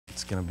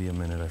going to be a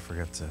minute. I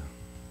forgot to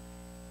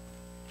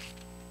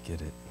get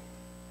it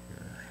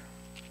here.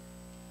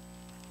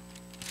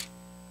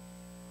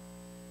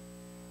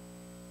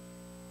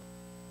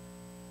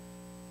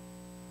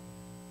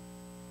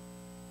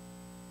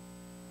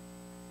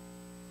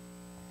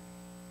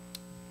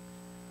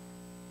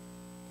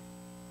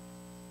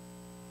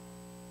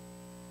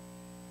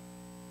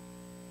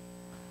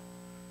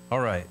 All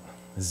right,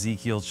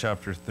 Ezekiel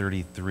chapter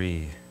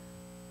 33.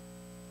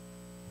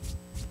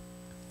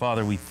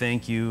 Father, we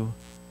thank you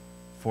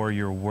for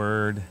your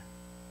word,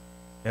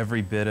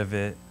 every bit of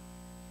it.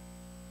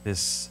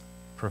 This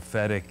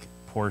prophetic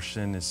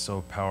portion is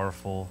so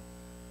powerful.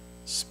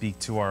 Speak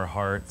to our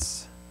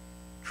hearts,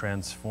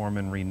 transform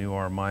and renew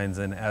our minds.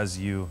 And as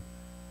you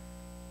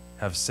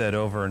have said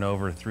over and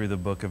over through the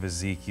book of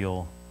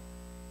Ezekiel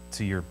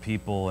to your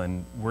people,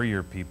 and we're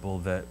your people,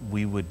 that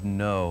we would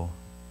know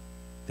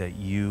that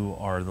you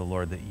are the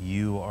Lord, that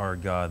you are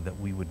God,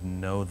 that we would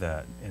know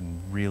that and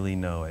really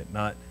know it,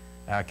 not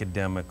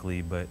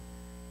academically, but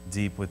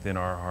deep within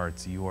our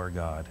hearts. You are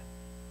God.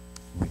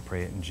 We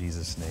pray it in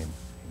Jesus' name.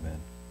 Amen.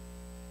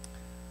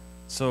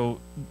 So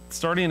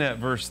starting at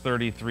verse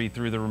 33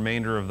 through the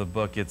remainder of the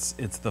book, it's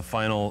the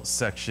final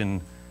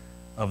section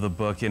of the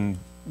book. And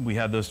we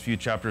had those few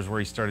chapters where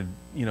he started,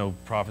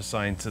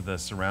 prophesying to the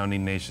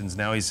surrounding nations.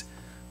 Now he's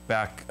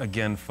back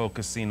again,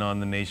 focusing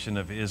on the nation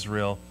of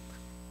Israel.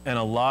 And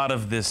a lot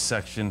of this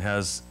section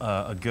has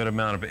a good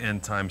amount of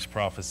end times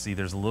prophecy.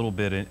 There's a little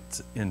bit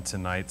in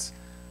tonight's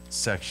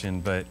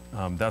section, but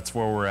that's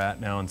where we're at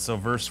now. And so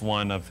verse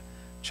 1 of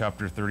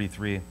chapter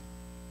 33.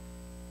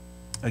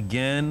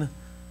 Again,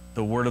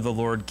 the word of the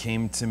Lord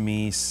came to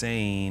me,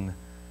 saying,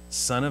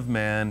 Son of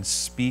man,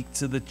 speak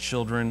to the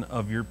children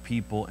of your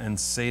people and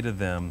say to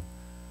them,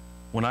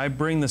 when I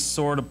bring the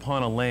sword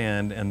upon a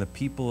land, and the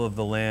people of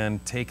the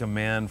land take a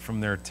man from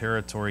their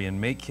territory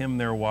and make him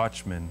their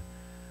watchman,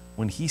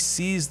 when he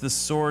sees the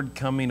sword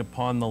coming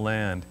upon the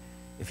land,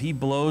 if he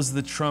blows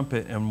the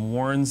trumpet and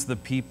warns the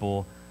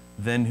people,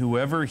 then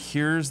whoever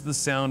hears the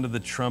sound of the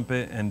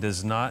trumpet and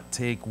does not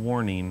take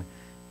warning,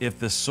 if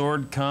the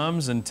sword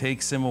comes and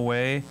takes him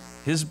away,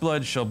 his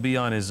blood shall be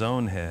on his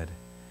own head.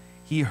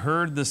 He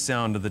heard the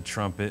sound of the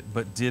trumpet,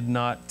 but did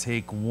not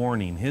take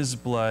warning. His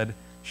blood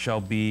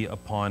shall be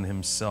upon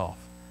himself.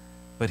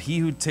 But he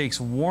who takes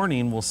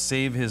warning will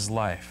save his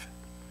life.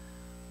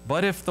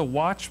 But if the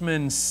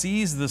watchman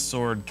sees the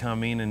sword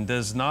coming and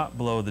does not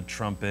blow the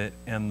trumpet,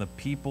 and the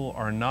people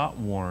are not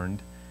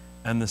warned,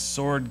 and the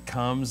sword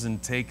comes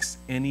and takes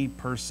any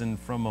person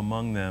from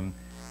among them,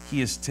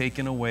 he is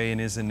taken away in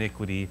his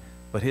iniquity,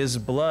 but his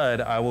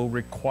blood I will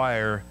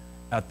require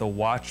at the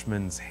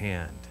watchman's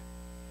hand.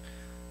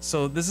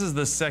 So this is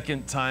the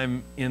second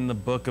time in the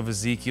book of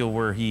Ezekiel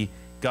where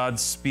God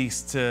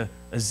speaks to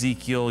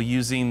Ezekiel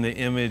using the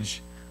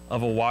image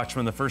of a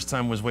watchman. The first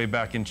time was way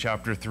back in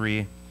chapter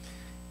 3.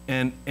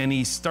 And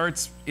he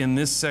starts in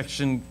this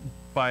section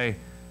by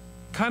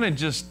kind of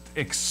just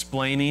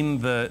explaining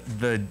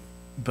the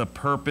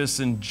purpose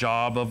and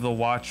job of the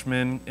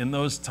watchman. In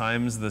those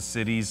times, the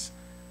city's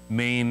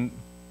main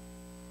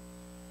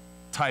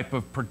type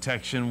of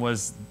protection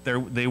was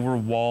they were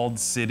walled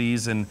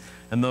cities, and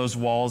those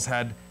walls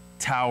had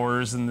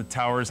towers, and the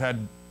towers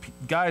had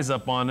guys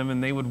up on them,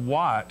 and they would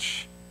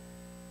watch.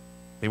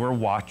 They were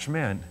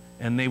watchmen.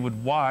 And they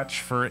would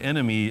watch for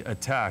enemy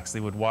attacks. They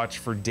would watch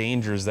for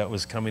dangers that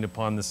was coming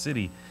upon the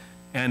city.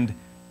 And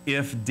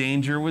if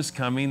danger was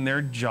coming,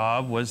 their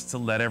job was to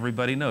let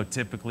everybody know.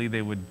 Typically,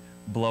 they would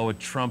blow a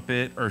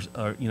trumpet, or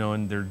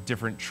and their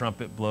different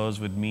trumpet blows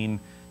would mean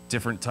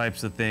different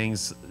types of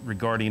things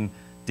regarding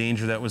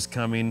danger that was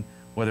coming,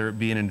 whether it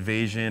be an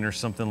invasion or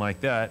something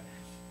like that.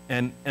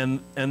 And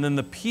then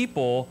the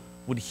people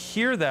would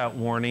hear that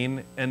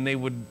warning, and they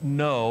would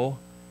know,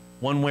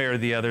 one way or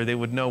the other, they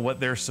would know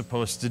what they're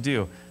supposed to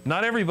do.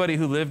 Not everybody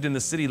who lived in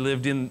the city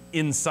lived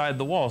inside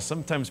the walls.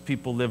 Sometimes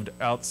people lived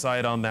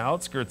outside on the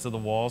outskirts of the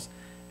walls,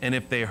 and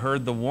if they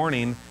heard the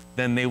warning,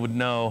 then they would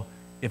know,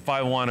 if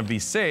I want to be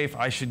safe,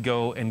 I should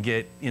go and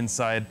get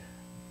inside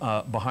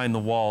behind the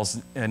walls,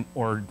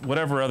 or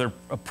whatever other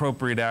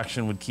appropriate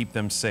action would keep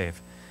them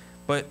safe.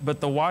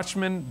 But the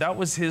watchman, that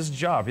was his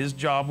job. His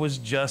job was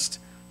just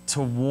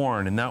to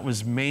warn, and that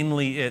was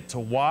mainly it, to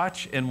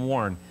watch and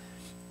warn.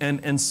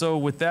 And so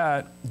with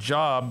that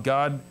job,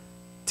 God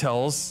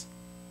tells,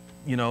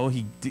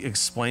 he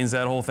explains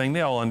that whole thing.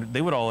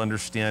 They would all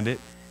understand it.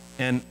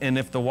 And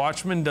if the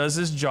watchman does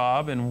his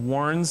job and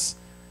warns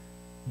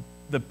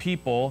the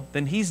people,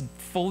 then he's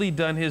fully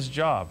done his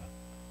job.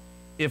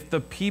 If the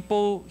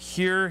people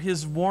hear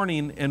his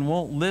warning and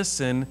won't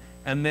listen,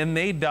 and then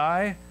they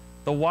die,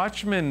 the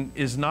watchman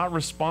is not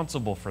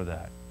responsible for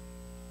that.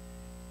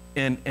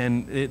 And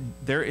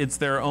it's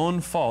their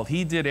own fault.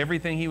 He did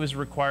everything he was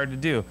required to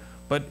do.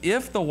 But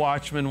if the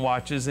watchman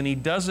watches and he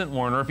doesn't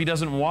warn, or if he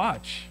doesn't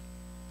watch,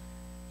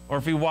 or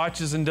if he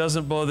watches and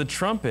doesn't blow the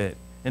trumpet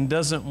and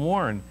doesn't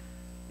warn,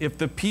 if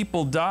the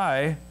people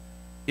die,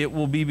 it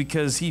will be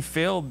because he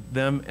failed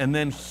them, and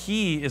then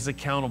he is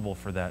accountable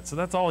for that. So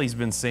that's all he's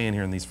been saying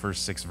here in these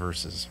first 6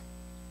 verses.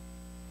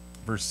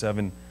 Verse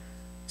 7,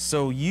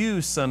 so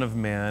you, son of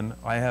man,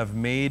 I have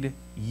made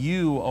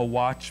you a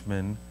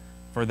watchman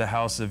for the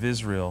house of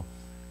Israel.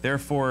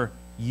 Therefore,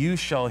 you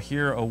shall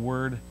hear a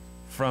word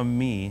from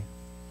me.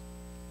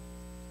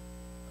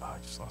 Oh, I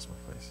just lost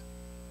my place.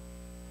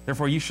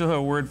 Therefore, you shall hear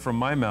a word from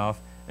my mouth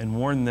and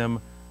warn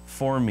them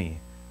for me.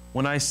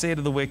 When I say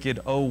to the wicked,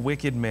 O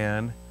wicked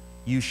man,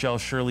 you shall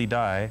surely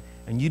die,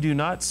 and you do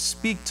not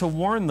speak to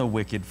warn the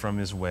wicked from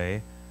his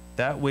way,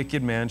 that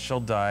wicked man shall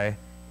die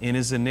in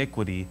his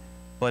iniquity,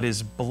 but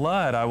his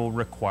blood I will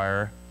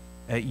require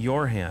at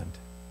your hand.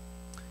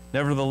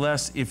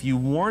 Nevertheless, if you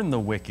warn the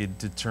wicked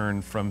to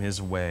turn from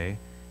his way,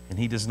 and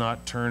he does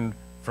not turn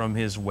from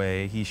his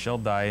way, he shall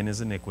die in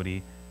his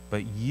iniquity,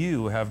 but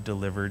you have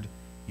delivered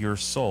your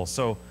soul.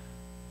 So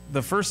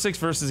the first 6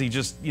 verses, he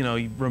just,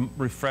 he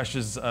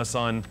refreshes us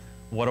on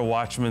what a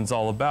watchman's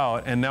all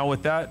about. And now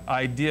with that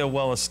idea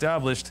well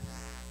established,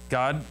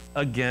 God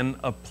again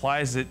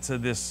applies it to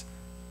this,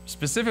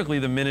 specifically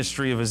the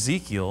ministry of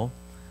Ezekiel,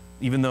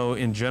 even though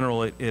in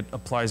general it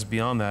applies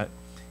beyond that.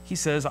 He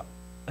says,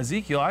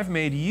 Ezekiel, I've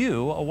made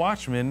you a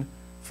watchman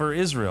for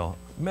Israel,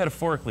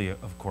 metaphorically,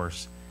 of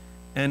course.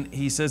 And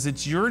he says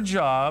it's your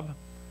job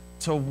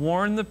to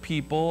warn the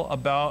people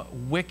about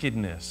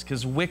wickedness,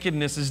 because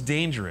wickedness is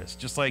dangerous.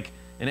 Just like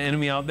an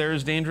enemy out there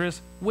is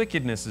dangerous,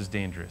 wickedness is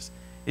dangerous.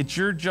 It's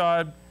your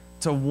job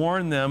to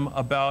warn them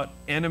about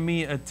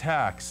enemy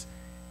attacks,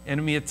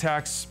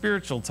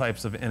 spiritual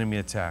types of enemy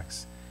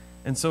attacks.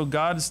 And so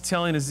God is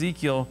telling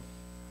Ezekiel,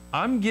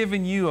 I'm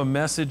giving you a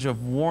message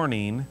of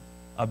warning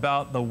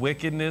about the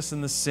wickedness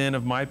and the sin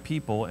of my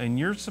people, and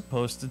you're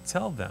supposed to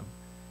tell them.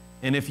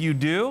 And if you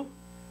do,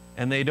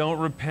 and they don't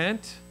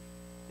repent,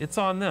 it's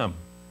on them.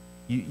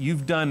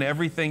 You've done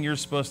everything you're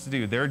supposed to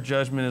do. Their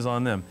judgment is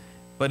on them.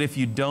 But if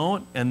you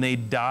don't, and they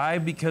die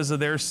because of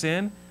their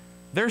sin,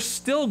 they're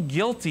still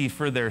guilty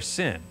for their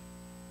sin.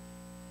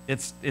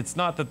 It's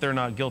not that they're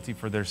not guilty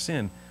for their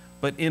sin,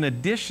 but in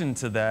addition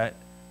to that,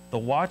 the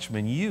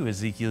watchman, you,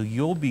 Ezekiel,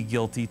 you'll be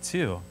guilty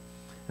too.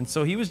 And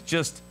so he was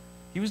just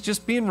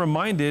being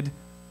reminded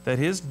that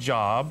his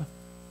job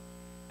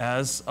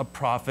as a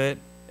prophet,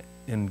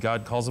 and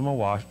God calls him a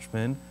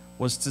watchman,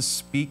 was to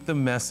speak the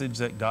message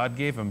that God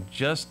gave him.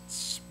 Just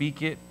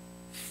speak it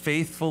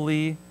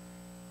faithfully,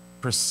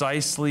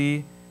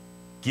 precisely,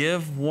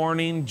 give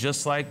warning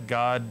just like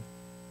God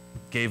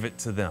gave it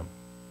to them.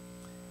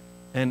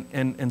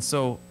 And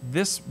so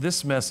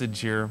this message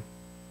here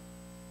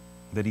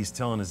that he's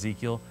telling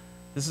Ezekiel,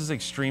 this is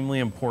extremely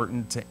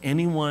important to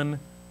anyone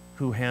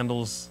who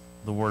handles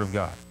the Word of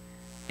God.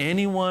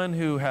 Anyone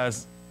who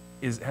has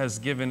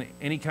given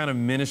any kind of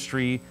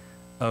ministry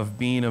of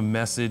being a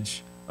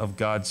message of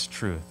God's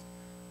truth.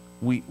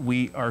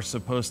 We are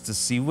supposed to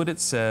see what it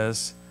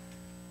says,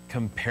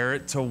 compare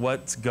it to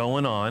what's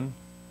going on,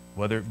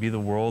 whether it be the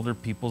world or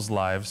people's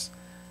lives,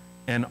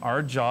 and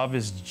our job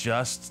is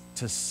just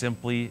to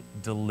simply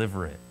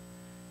deliver it.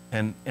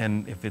 And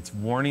if it's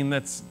warning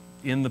that's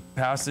in the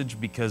passage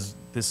because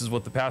this is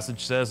what the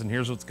passage says and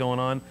here's what's going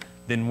on,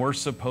 then we're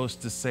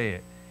supposed to say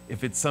it.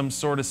 If it's some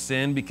sort of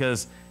sin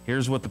because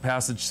here's what the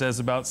passage says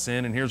about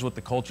sin and here's what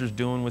the culture's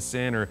doing with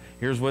sin, or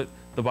here's what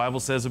the Bible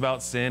says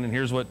about sin and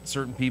here's what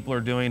certain people are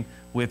doing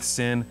with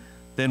sin,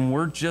 then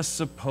we're just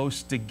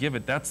supposed to give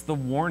it. That's the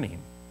warning.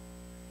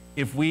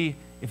 If we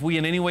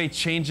in any way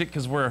change it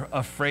because we're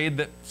afraid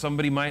that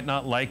somebody might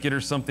not like it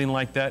or something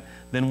like that,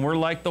 then we're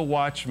like the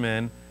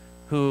watchman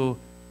who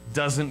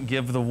doesn't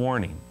give the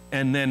warning.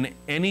 And then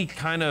any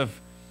kind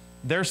of,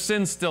 their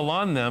sin's still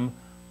on them,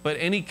 but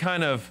any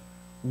kind of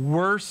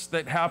worse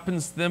that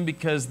happens to them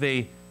because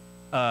they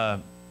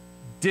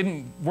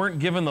weren't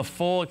given the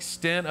full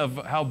extent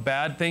of how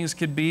bad things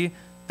could be,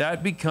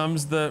 that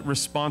becomes the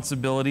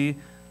responsibility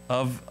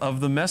of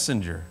the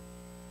messenger.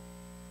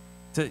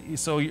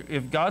 So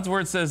if God's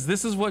word says,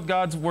 this is what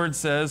God's word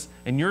says,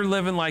 and you're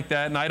living like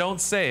that, and I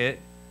don't say it,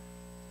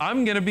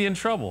 I'm going to be in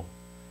trouble.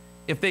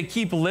 If they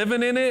keep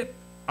living in it,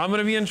 I'm going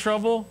to be in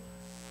trouble.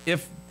 But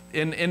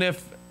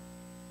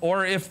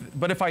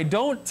if I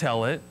don't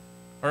tell it,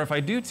 or if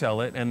I do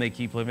tell it and they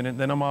keep living it,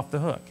 then I'm off the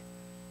hook.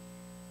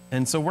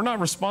 And so we're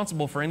not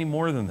responsible for any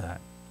more than that.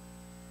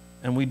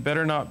 And we'd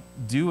better not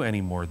do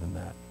any more than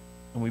that.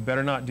 And we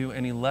better not do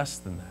any less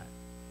than that.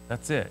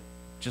 That's it.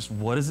 Just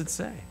what does it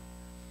say?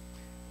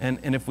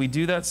 And if we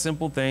do that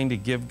simple thing to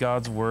give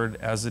God's word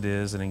as it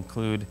is and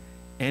include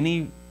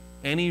any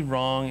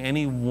wrong,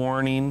 any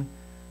warning,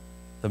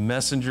 the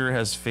messenger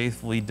has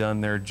faithfully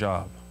done their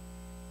job.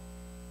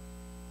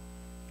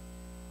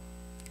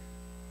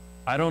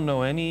 I don't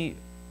know any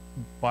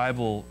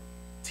Bible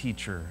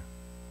teacher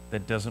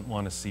that doesn't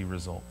want to see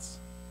results,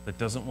 that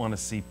doesn't want to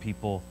see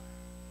people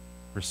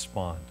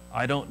respond.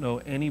 I don't know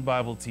any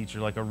Bible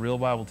teacher, like a real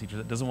Bible teacher,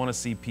 that doesn't want to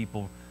see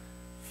people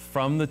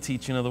from the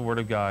teaching of the Word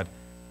of God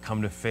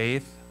come to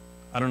faith.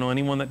 I don't know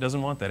anyone that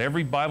doesn't want that.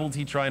 Every Bible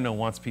teacher I know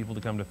wants people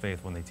to come to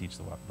faith when they teach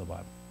the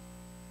Bible.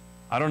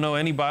 I don't know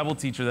any Bible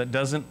teacher that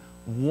doesn't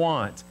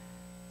want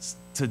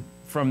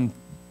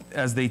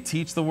as they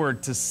teach the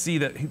Word, to see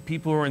that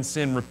people who are in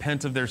sin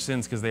repent of their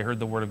sins because they heard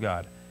the Word of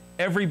God.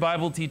 Every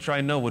Bible teacher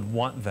I know would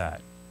want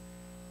that.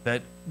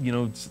 That, you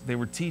know, they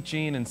were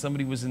teaching and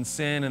somebody was in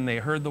sin and they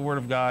heard the word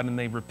of God and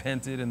they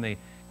repented and they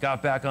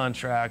got back on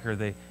track, or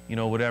they, you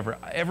know, whatever.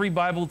 Every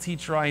Bible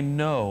teacher I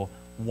know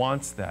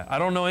wants that. I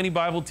don't know any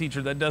Bible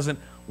teacher that doesn't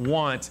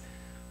want,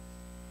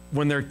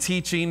 when they're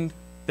teaching,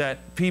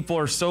 that people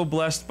are so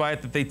blessed by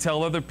it that they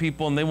tell other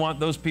people and they want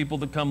those people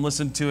to come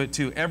listen to it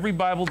too. Every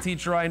Bible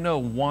teacher I know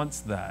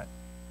wants that.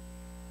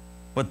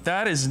 But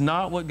that is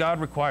not what God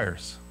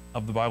requires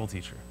of the Bible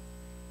teacher.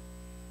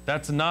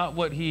 That's not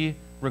what he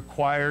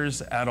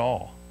requires at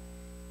all.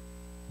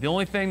 The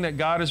only thing that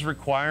God is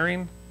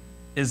requiring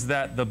is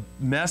that the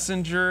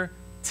messenger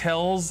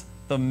tells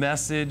the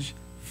message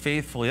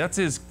faithfully. That's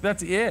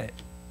it.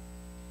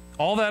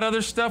 All that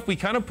other stuff, we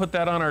kind of put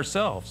that on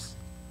ourselves.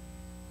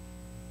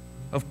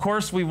 Of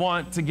course, we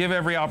want to give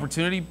every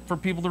opportunity for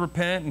people to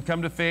repent and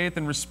come to faith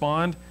and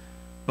respond,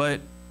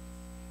 but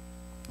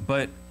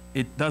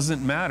it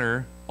doesn't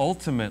matter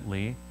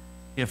ultimately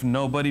if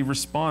nobody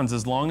responds,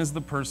 as long as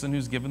the person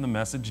who's given the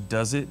message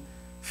does it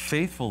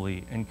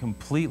faithfully and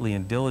completely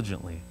and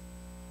diligently.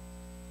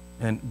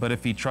 But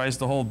if he tries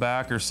to hold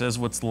back or says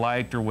what's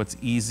liked or what's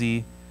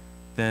easy,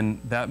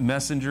 then that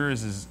messenger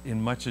is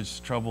in much as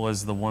trouble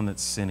as the one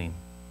that's sinning.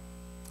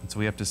 And so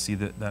we have to see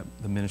the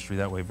ministry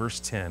that way. Verse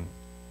 10.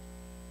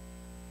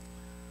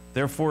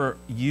 Therefore,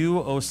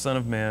 you, O Son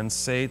of Man,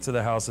 say to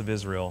the house of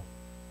Israel,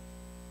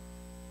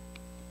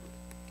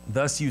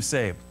 thus you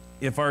say,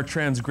 if our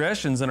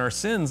transgressions and our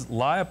sins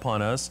lie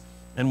upon us,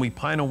 and we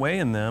pine away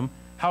in them,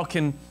 how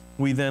can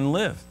we then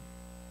live?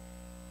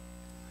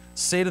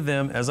 Say to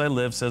them, as I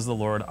live, says the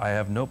Lord, I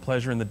have no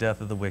pleasure in the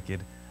death of the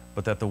wicked,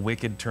 but that the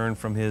wicked turn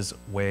from his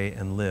way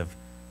and live.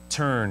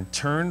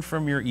 Turn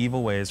from your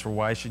evil ways, for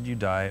why should you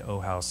die, O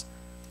house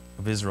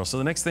of Israel? So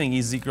the next thing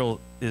Ezekiel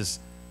is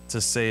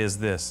to say is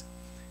this.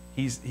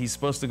 He's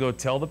supposed to go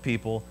tell the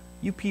people,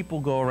 you people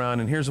go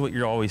around and here's what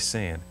you're always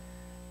saying.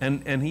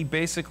 And he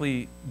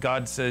basically,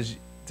 God says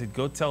to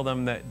go tell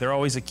them that they're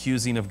always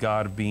accusing of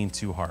God of being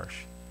too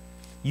harsh.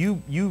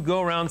 You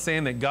go around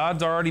saying that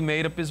God's already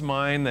made up his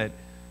mind that,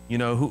 you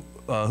know,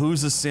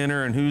 who's a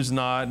sinner and who's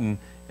not, and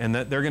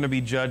that they're going to be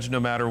judged no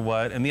matter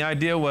what. And the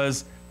idea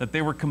was that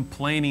they were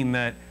complaining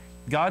that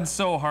God's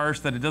so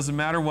harsh that it doesn't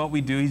matter what we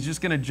do, he's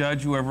just going to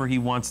judge whoever he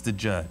wants to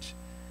judge.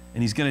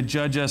 And he's going to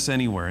judge us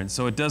anywhere. And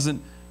so it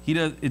doesn't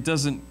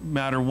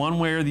matter one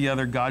way or the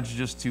other, God's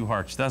just too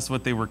harsh. That's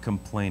what they were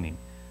complaining.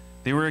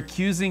 They were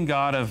accusing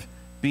God of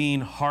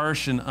being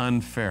harsh and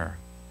unfair,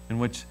 and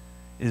which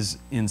is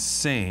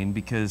insane,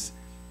 because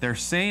they're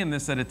saying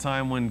this at a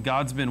time when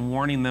God's been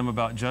warning them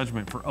about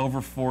judgment for over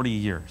 40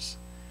 years.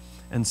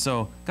 And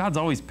so God's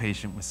always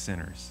patient with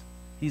sinners.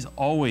 He's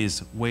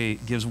always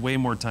gives way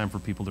more time for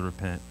people to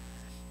repent.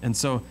 And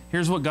so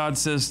here's what God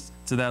says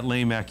to that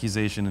lame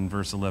accusation in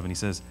verse 11. He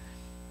says,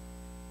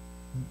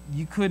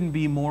 you couldn't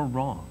be more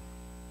wrong.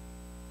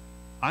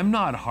 I'm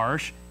not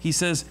harsh. He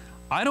says,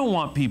 I don't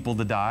want people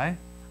to die.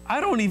 I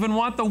don't even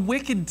want the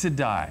wicked to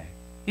die.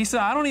 He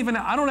said, I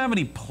don't have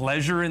any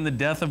pleasure in the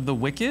death of the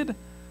wicked.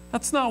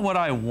 That's not what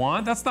I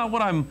want. That's not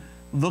what I'm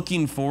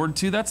looking forward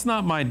to. That's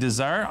not my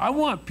desire. I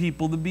want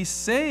people to be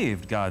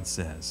saved, God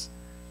says.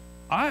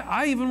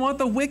 I even want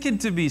the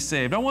wicked to be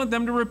saved. I want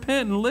them to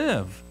repent and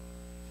live.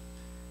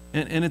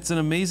 And it's an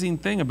amazing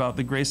thing about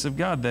the grace of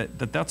God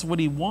that's what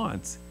he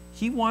wants.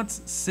 He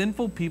wants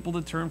sinful people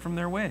to turn from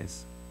their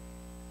ways.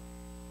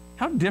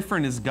 How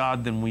different is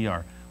God than we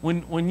are?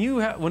 When you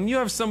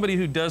have somebody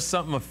who does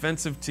something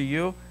offensive to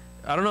you,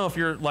 I don't know if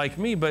you're like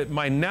me, but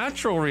my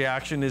natural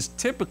reaction is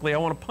typically I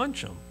want to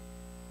punch them,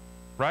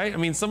 right? I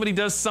mean, somebody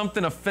does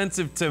something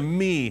offensive to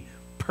me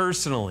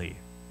personally.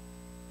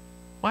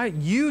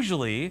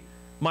 Usually,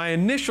 my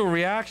initial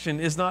reaction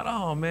is not,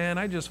 oh man,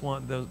 I just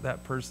want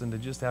that person to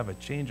just have a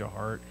change of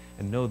heart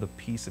and know the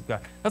peace of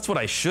God. That's what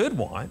I should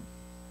want.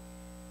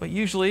 But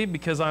usually,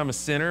 because I'm a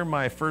sinner,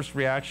 my first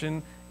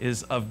reaction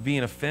of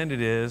being offended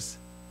is,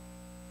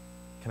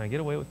 can I get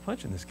away with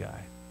punching this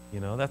guy? You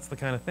know, that's the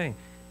kind of thing.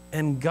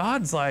 And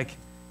God's like,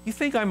 you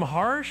think I'm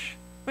harsh?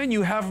 Man,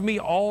 you have me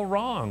all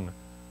wrong.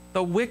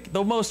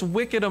 The most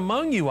wicked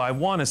among you I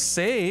want to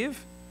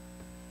save.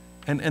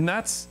 And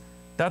that's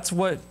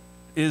what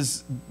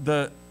is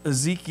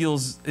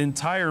Ezekiel's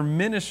entire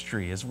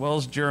ministry, as well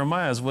as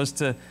Jeremiah's, was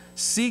to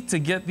seek to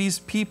get these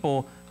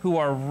people who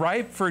are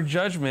ripe for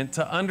judgment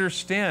to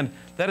understand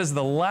that is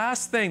the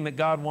last thing that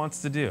God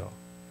wants to do.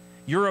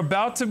 You're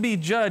about to be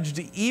judged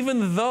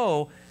even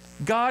though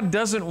God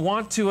doesn't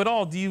want to at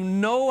all. Do you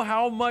know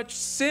how much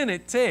sin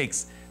it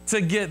takes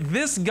to get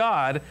this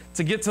God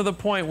to get to the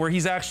point where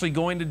he's actually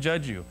going to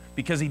judge you?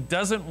 Because he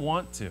doesn't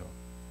want to.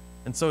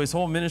 And so his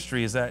whole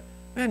ministry is that,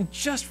 man,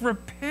 just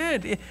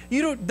repent.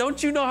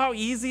 Don't you know how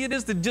easy it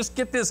is to just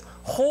get this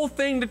whole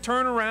thing to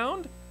turn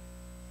around?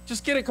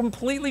 Just get it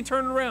completely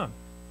turned around.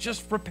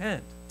 Just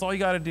repent. That's all you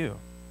got to do.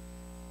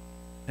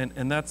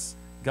 And that's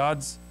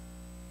God's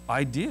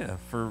idea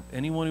for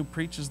anyone who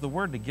preaches the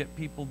word, to get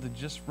people to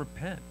just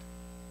repent.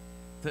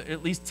 To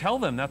at least tell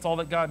them that's all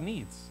that God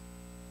needs,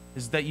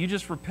 is that you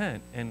just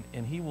repent,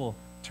 and he will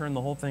turn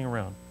the whole thing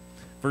around.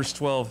 Verse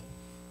 12,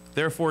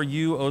 therefore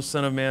you, O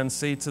son of man,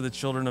 say to the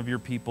children of your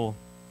people,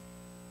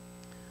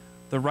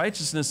 the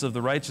righteousness of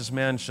the righteous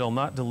man shall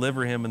not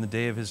deliver him in the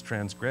day of his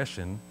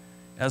transgression.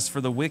 As for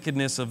the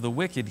wickedness of the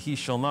wicked, he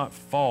shall not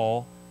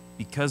fall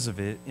because of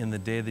it in the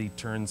day that he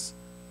turns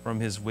from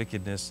his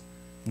wickedness,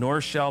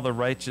 nor shall the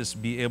righteous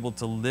be able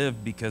to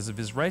live because of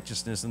his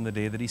righteousness in the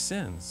day that he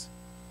sins.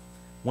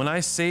 When I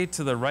say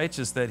to the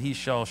righteous that he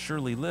shall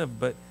surely live,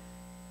 but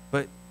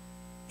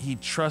he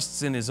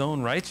trusts in his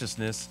own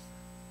righteousness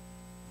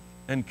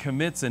and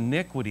commits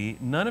iniquity,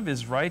 none of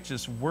his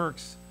righteous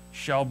works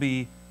shall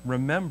be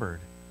remembered,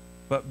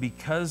 but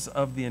because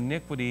of the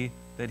iniquity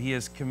that he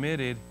has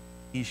committed,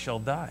 he shall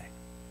die.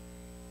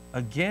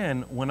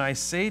 Again, when I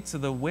say to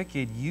the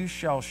wicked, you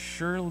shall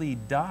surely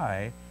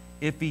die,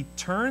 if he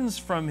turns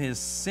from his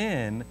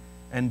sin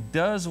and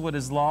does what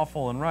is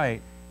lawful and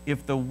right,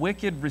 if the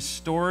wicked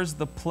restores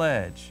the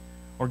pledge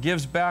or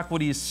gives back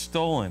what he has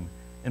stolen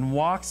and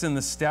walks in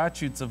the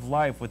statutes of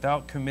life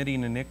without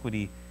committing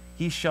iniquity,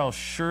 he shall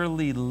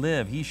surely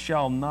live. He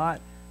shall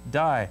not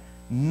die.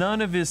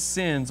 None of his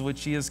sins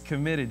which he has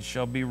committed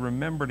shall be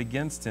remembered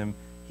against him.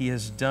 He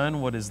has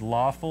done what is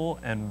lawful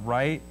and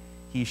right.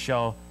 He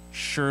shall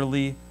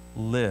surely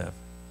live.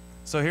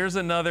 So here's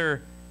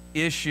another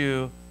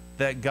issue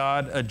that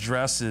God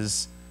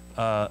addresses,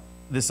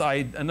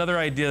 another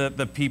idea that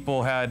the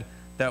people had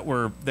that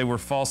they were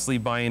falsely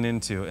buying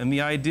into. And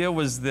the idea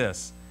was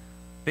this.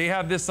 They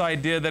had this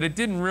idea that it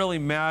didn't really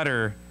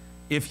matter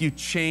if you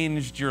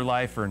changed your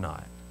life or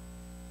not.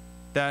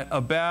 That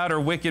a bad or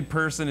wicked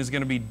person is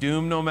going to be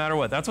doomed no matter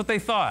what. That's what they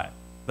thought.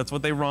 That's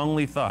what they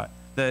wrongly thought.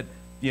 That,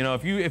 you know,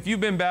 if you've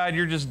been bad,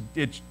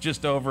 it's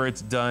just over,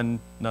 it's done,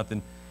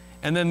 nothing.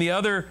 And then the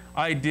other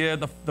idea,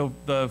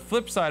 the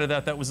flip side of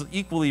that was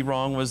equally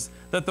wrong, was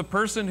that the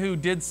person who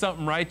did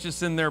something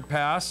righteous in their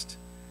past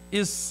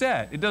is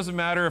set. It doesn't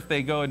matter if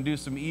they go and do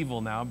some evil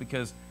now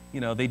because,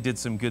 you know, they did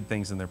some good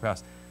things in their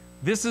past.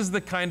 This is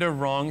the kind of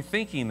wrong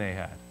thinking they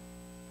had.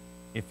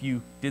 If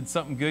you did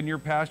something good in your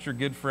past, you're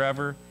good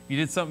forever. If you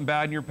did something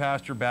bad in your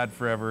past, you're bad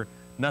forever.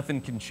 Nothing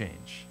can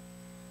change.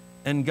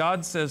 And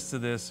God says to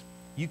this,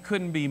 you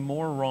couldn't be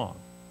more wrong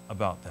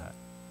about that.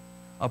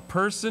 A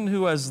person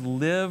who has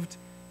lived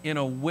in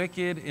a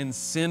wicked and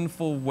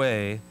sinful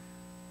way,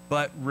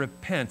 but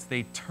repents,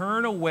 they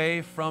turn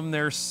away from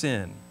their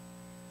sin,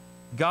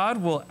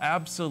 God will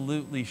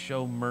absolutely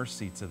show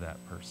mercy to that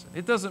person.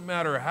 It doesn't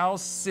matter how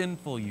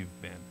sinful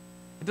you've been.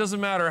 It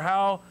doesn't matter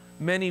how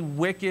many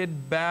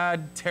wicked,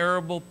 bad,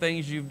 terrible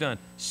things you've done.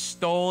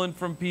 Stolen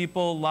from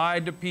people,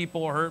 lied to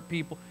people, hurt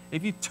people.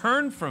 If you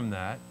turn from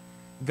that,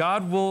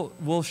 God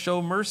will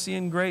show mercy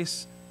and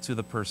grace to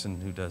the person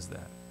who does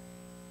that.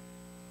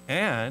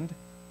 And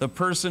the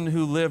person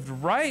who lived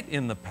right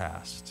in the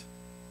past,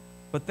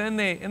 but then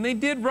they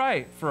did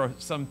right for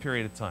some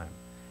period of time,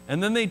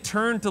 and then they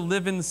turned to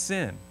live in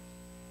sin.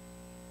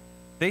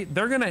 They're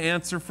going to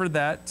answer for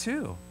that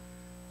too.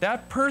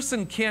 That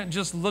person can't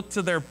just look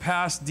to their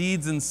past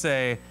deeds and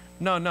say,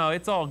 no,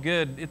 it's all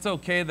good. It's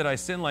okay that I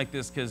sin like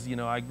this because, you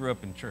know, I grew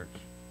up in church,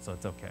 so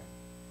it's okay.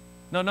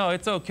 No,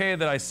 it's okay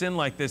that I sin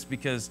like this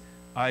because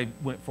I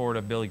went forward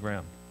to Billy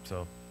Graham,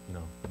 so, you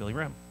know, Billy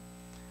Graham.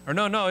 Or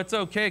no, it's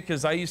okay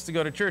because I used to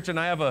go to church and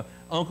I have an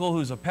uncle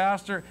who's a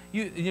pastor.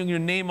 You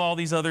name all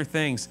these other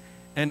things.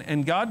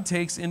 And God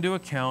takes into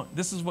account,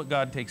 this is what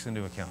God takes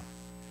into account.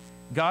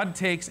 God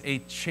takes a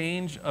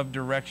change of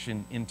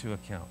direction into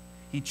account.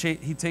 He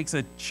takes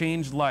a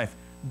changed life,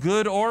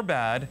 good or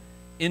bad,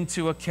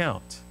 into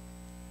account.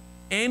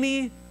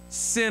 Any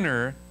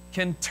sinner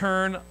can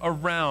turn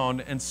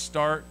around and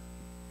start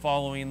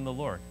following the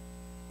Lord.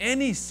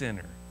 Any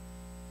sinner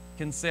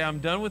can say, I'm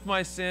done with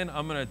my sin.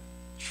 I'm going to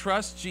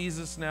trust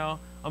Jesus now.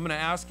 I'm going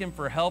to ask him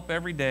for help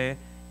every day.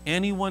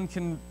 Anyone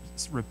can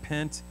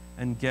repent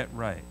and get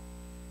right.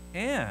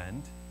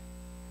 And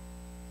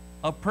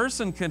a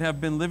person could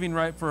have been living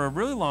right for a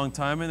really long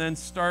time and then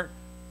start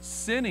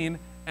sinning,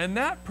 and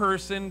that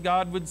person,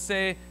 God would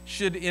say,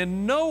 should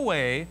in no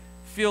way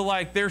feel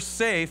like they're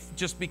safe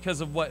just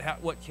because of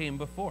what came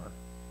before.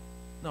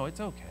 No,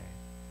 it's okay.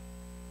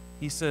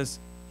 He says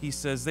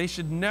they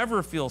should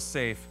never feel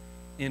safe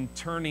in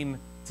turning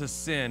to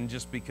sin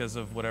just because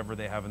of whatever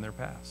they have in their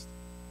past.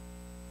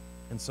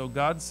 And so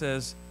God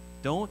says,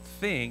 don't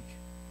think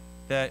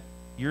that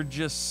you're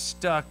just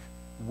stuck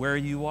where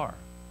you are.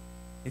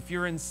 If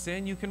you're in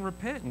sin, you can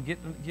repent and get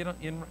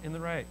in the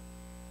right.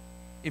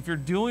 If you're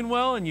doing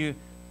well and you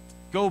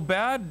go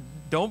bad,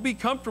 don't be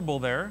comfortable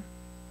there.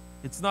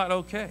 It's not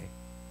okay.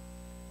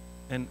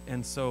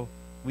 And so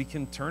we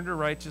can turn to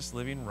righteous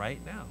living right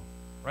now.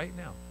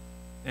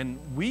 And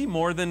we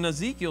more than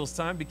Ezekiel's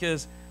time,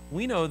 because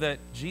we know that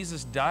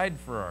Jesus died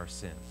for our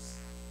sins.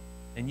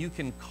 And you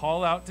can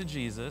call out to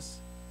Jesus.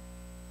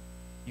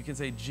 You can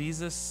say,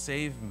 Jesus,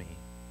 save me.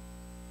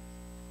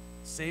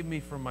 Save me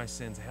from my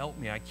sins. Help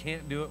me. I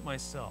can't do it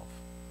myself.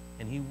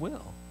 And he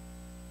will.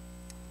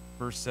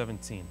 Verse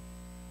 17.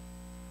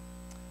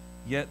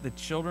 Yet the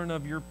children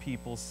of your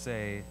people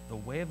say, the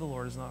way of the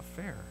Lord is not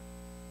fair.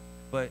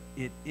 But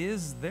it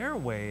is their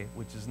way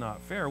which is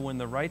not fair. When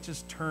the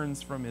righteous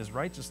turns from his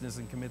righteousness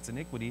and commits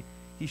iniquity,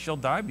 he shall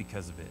die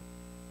because of it.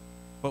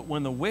 But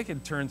when the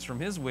wicked turns from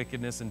his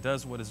wickedness and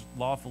does what is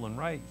lawful and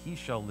right, he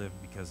shall live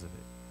because of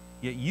it.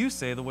 Yet you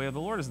say the way of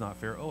the Lord is not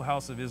fair. O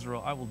house of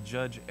Israel, I will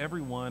judge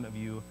every one of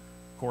you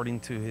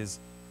according to his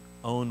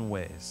own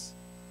ways.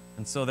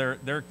 And so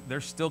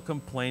they're still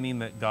complaining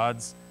that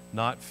God's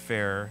not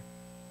fair.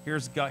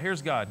 Here's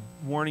God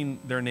warning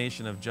their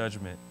nation of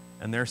judgment,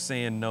 and they're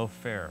saying no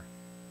fair.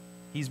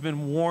 He's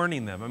been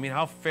warning them. I mean,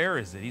 how fair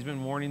is it? He's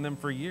been warning them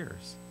for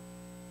years.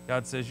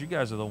 God says, you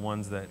guys are the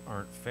ones that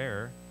aren't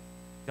fair.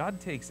 God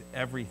takes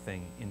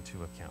everything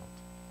into account.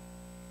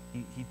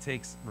 He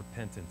takes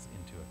repentance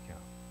into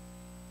account.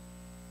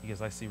 He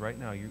goes, I see right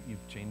now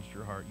you've changed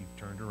your heart, you've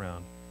turned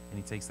around,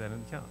 and he takes that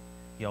into account.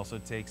 He also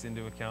takes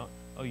into account,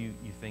 oh, you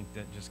think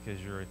that just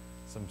because you're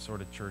some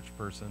sort of church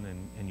person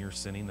and you're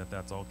sinning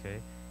that's okay.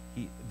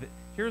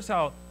 Here's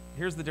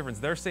the difference.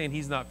 They're saying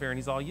he's not fair, and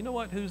he's all, you know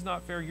what, who's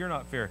not fair? You're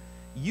not fair.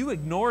 You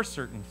ignore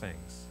certain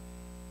things.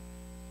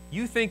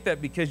 You think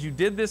that because you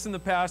did this in the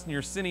past and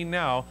you're sinning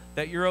now,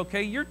 that you're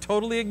okay. You're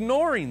totally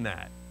ignoring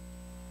that.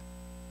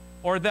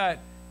 Or that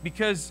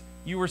because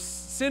you were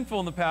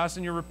sinful in the past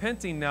and you're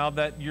repenting now,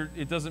 that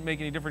it doesn't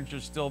make any difference.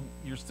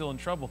 You're still in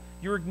trouble.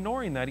 You're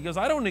ignoring that. He goes,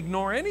 I don't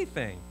ignore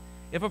anything.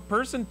 If a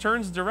person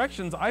turns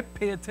directions, I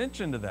pay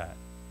attention to that.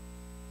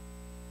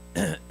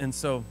 And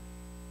so,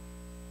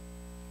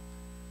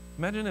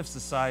 imagine if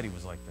society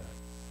was like that,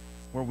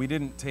 where we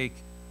didn't take,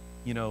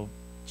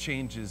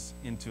 changes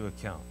into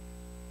account.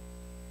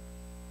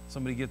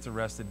 Somebody gets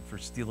arrested for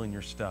stealing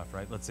your stuff,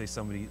 right? Let's say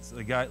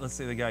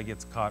the guy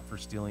gets caught for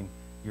stealing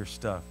your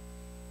stuff,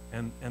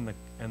 and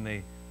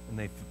they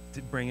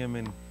bring him,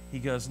 and he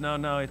goes,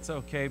 no, it's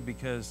okay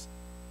because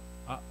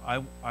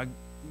I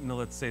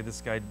let's say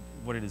this guy,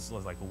 what it is,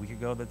 was like a week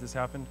ago that this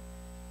happened,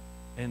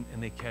 and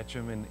they catch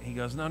him, and he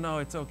goes, no,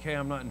 it's okay,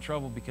 I'm not in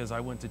trouble because I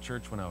went to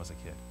church when I was a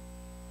kid.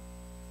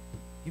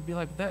 You'd be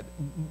like, that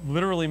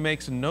literally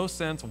makes no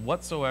sense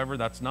whatsoever.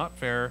 That's not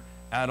fair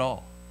at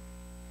all.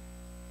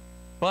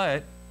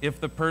 But if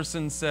the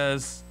person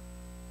says,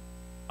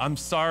 I'm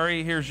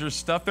sorry, here's your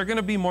stuff, they're going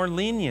to be more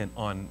lenient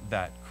on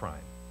that crime.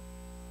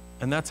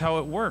 And that's how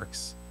it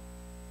works.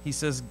 He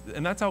says,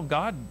 and that's how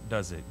God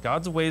does it.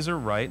 God's ways are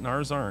right and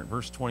ours aren't.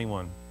 Verse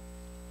 21.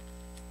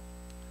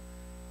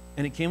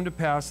 And it came to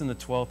pass in the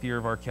 12th year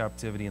of our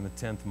captivity, in the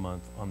 10th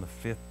month, on the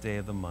 5th day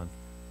of the month,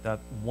 that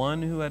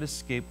one who had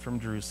escaped from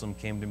Jerusalem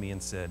came to me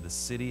and said, the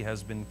city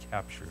has been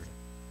captured.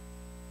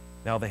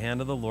 Now the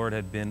hand of the Lord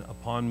had been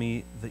upon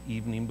me the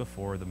evening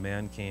before. The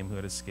man came who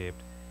had escaped,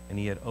 and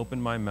he had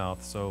opened my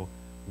mouth. So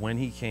when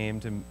he came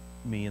to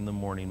me in the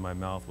morning, my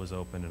mouth was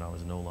open, and I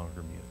was no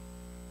longer mute.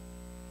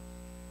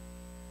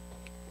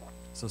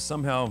 So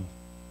somehow,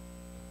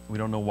 we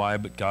don't know why,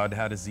 but God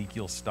had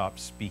Ezekiel stop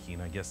speaking.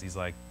 I guess he's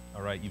like,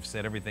 all right, you've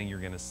said everything you're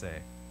going to say.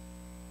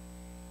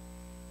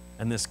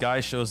 And this guy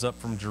shows up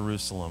from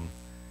Jerusalem,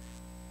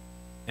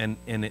 and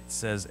it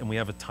says, and we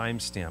have a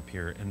timestamp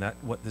here, and that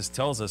what this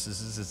tells us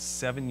is this is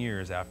 7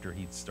 years after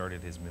he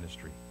started his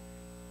ministry.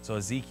 So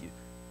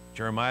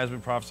Jeremiah's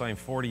been prophesying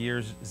 40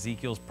 years,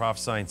 Ezekiel's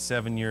prophesying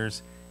 7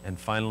 years, and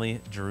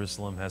finally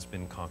Jerusalem has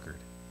been conquered.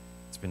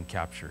 It's been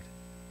captured.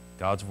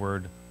 God's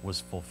word was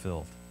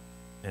fulfilled,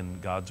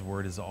 and God's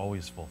word is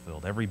always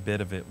fulfilled. Every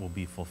bit of it will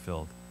be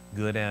fulfilled,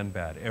 good and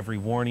bad. Every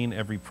warning,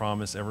 every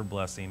promise, every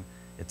blessing,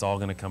 it's all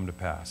going to come to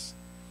pass.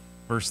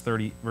 Verse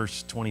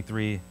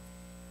 23,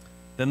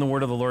 then the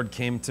word of the Lord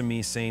came to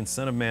me, saying,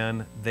 Son of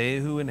man, they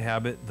who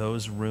inhabit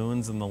those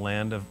ruins in the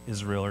land of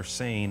Israel are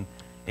saying,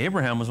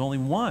 Abraham was only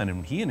one,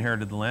 and he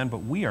inherited the land,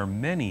 but we are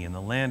many, and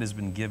the land has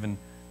been given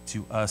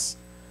to us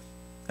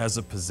as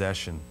a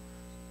possession.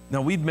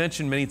 Now, we've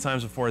mentioned many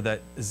times before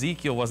that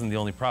Ezekiel wasn't the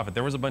only prophet.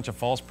 There was a bunch of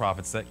false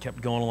prophets that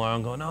kept going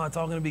along, going, no, it's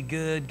all going to be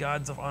good.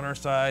 God's on our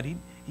side.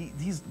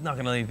 He's not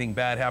going to let anything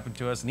bad happen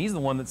to us. And he's the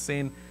one that's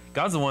saying,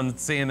 God's the one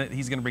that's saying that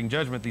he's going to bring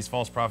judgment. These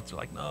false prophets are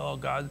like, no,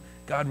 God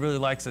really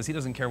likes us. He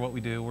doesn't care what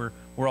we do.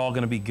 We're all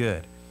going to be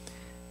good.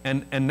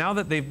 And now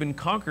that they've been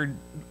conquered,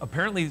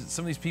 apparently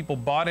some of these people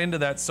bought into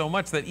that so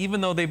much that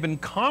even though they've been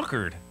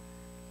conquered,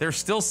 they're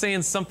still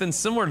saying something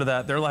similar to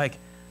that. They're like,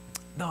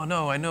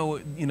 no, I know,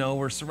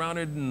 we're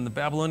surrounded and the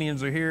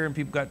Babylonians are here and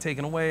people got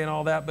taken away and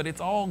all that, but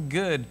it's all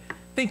good.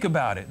 Think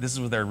about it. This is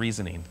what their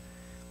reasoning.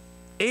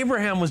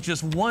 Abraham was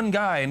just one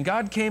guy, and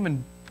God came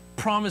and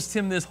promised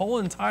him this whole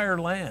entire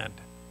land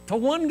to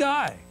one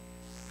guy.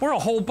 We're a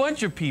whole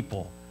bunch of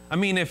people. I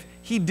mean, if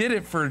he did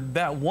it for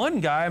that one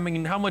guy, I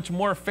mean, how much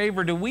more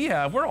favor do we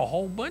have? We're a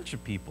whole bunch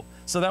of people.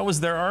 So that was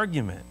their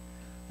argument.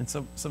 And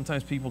so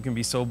sometimes people can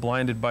be so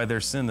blinded by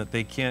their sin that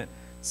they can't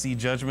see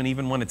judgment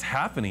even when it's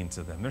happening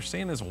to them. They're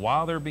saying this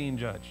while they're being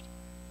judged.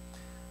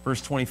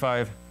 Verse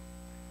 25,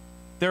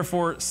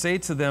 therefore say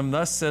to them,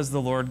 thus says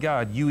the Lord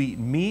God, you eat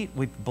meat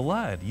with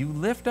blood. You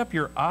lift up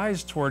your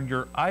eyes toward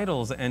your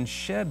idols and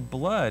shed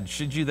blood.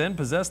 Should you then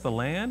possess the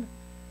land?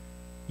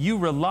 You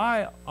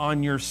rely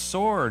on your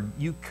sword.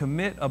 You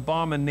commit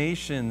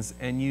abominations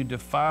and you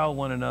defile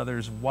one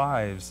another's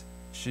wives.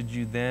 should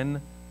you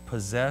then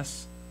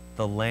possess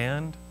the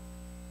land?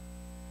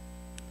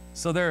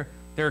 So their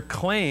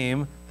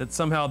claim that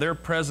somehow their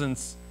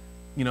presence,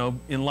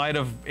 in light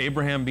of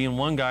Abraham being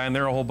one guy and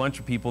there are a whole bunch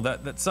of people,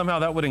 that somehow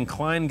that would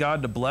incline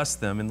God to bless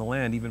them in the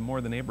land even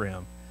more than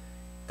Abraham.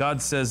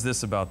 God says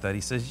this about that.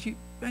 He says, you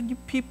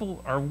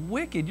people are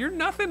wicked. You're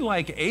nothing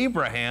like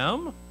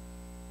Abraham.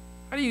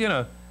 How are you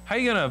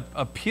gonna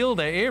appeal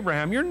to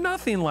Abraham? You're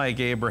nothing like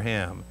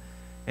Abraham.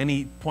 And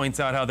he points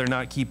out how they're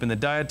not keeping the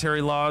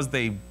dietary laws.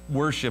 They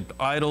worshiped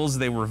idols.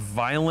 They were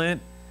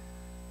violent.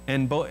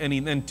 And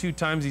 2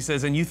 times he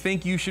says, and you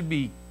think you should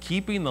be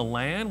keeping the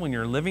land when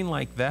you're living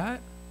like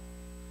that?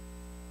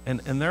 And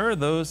there are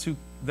those who,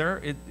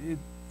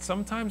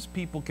 sometimes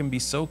people can be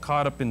so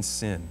caught up in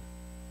sin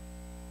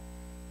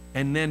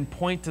and then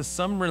point to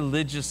some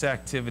religious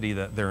activity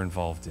that they're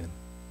involved in,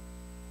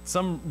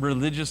 some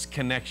religious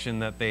connection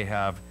that they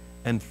have,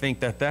 and think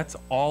that that's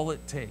all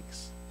it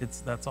takes.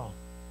 That's all.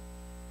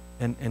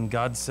 And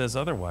God says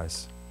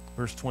otherwise.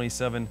 Verse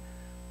 27,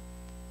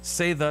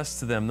 say thus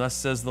to them, thus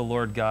says the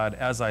Lord God,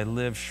 as I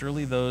live,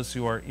 surely those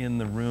who are in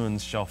the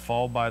ruins shall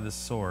fall by the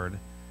sword,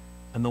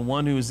 and the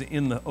one who is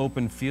in the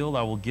open field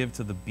I will give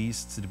to the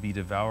beasts to be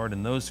devoured,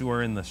 and those who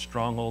are in the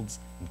strongholds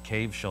and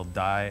caves shall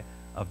die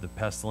of the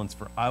pestilence,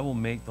 for I will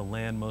make the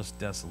land most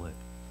desolate.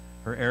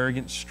 Her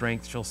arrogant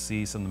strength shall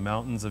cease, and the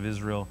mountains of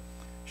Israel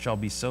shall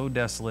be so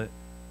desolate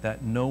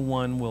that no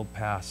one will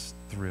pass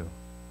through.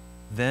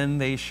 Then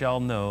they shall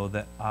know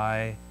that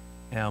I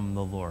am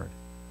the Lord,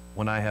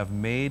 when I have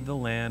made the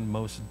land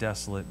most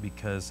desolate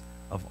because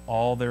of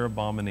all their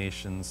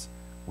abominations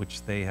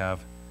which they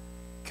have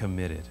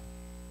committed.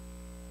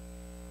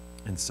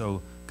 And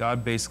so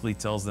God basically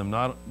tells them,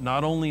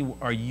 not only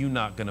are you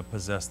not going to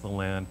possess the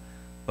land,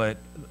 but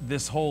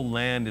this whole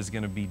land is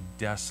going to be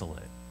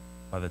desolate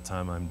by the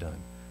time I'm done.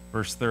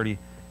 Verse 30,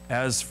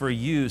 as for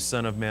you,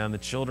 son of man, the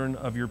children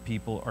of your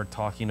people are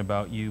talking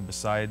about you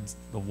besides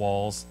the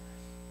walls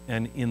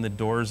and in the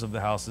doors of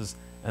the houses,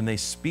 and they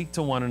speak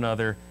to one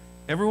another,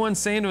 everyone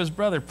saying to his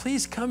brother,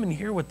 please come and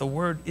hear what the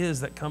word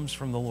is that comes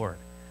from the Lord.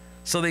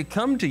 So they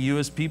come to you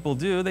as people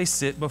do. They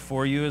sit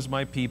before you as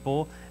my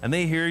people, and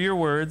they hear your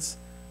words,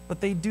 but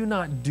they do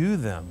not do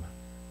them.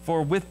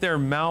 For with their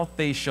mouth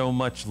they show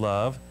much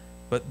love,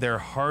 but their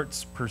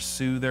hearts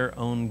pursue their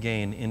own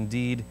gain.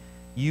 Indeed,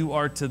 you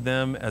are to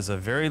them as a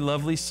very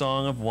lovely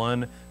song of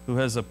one who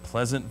has a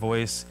pleasant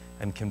voice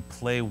and can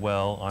play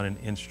well on an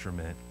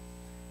instrument.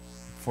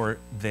 For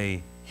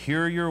they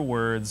hear your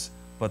words,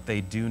 but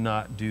they do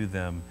not do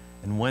them.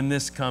 And when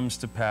this comes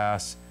to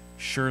pass,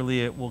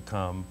 surely it will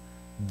come,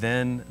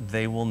 then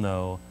they will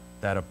know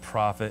that a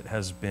prophet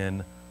has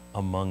been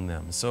among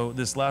them. So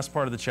this last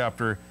part of the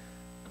chapter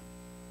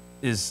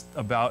is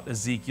about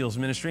Ezekiel's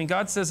ministry. And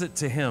God says it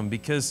to him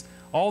because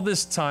all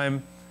this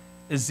time,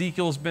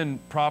 Ezekiel's been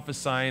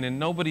prophesying and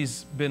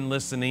nobody's been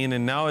listening,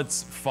 and now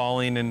it's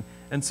falling.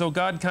 And so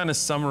God kind of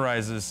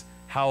summarizes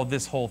how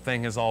this whole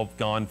thing has all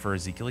gone for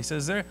Ezekiel. He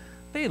says,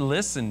 they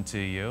listen to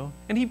you.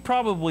 And he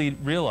probably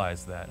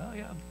realized that. Oh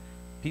yeah,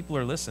 people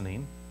are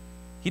listening.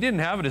 He didn't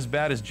have it as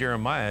bad as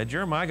Jeremiah.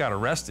 Jeremiah got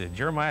arrested.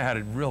 Jeremiah had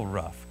it real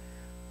rough.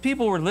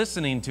 People were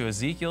listening to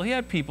Ezekiel. He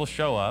had people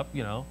show up,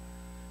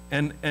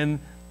 and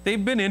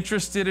they've been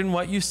interested in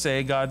what you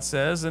say, God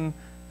says, and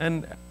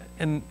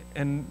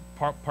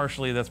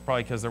partially that's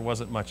probably because there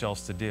wasn't much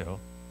else to do.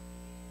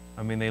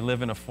 I mean, they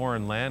live in a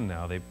foreign land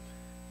now. They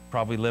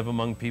probably live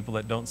among people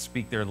that don't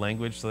speak their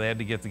language, so they had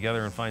to get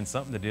together and find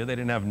something to do. They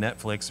didn't have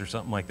Netflix or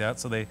something like that,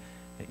 so they,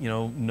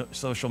 no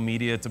social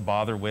media to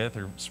bother with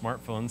or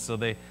smartphones, so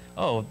they,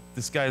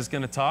 this guy's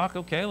going to talk,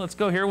 okay, let's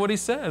go hear what he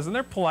says. And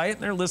they're polite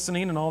and they're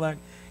listening and all that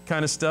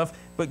kind of stuff,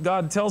 but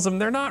God tells them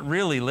they're not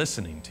really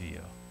listening to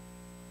you.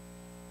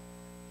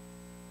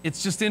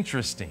 It's just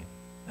interesting.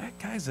 That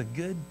guy's a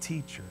good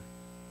teacher.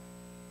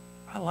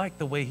 I like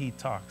the way he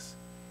talks.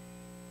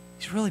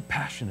 He's really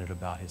passionate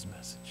about his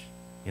message.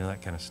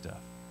 That kind of stuff.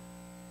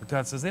 But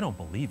God says, they don't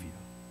believe you.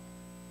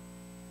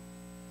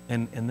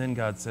 And then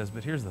God says,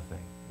 but here's the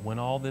thing. When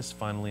all this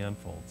finally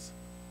unfolds,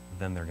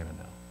 then they're going to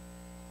know.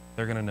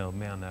 They're going to know,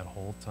 man, that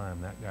whole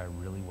time, that guy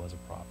really was a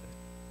prophet.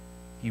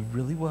 He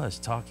really was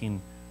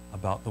talking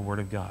about the Word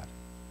of God.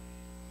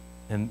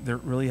 And there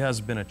really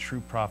has been a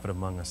true prophet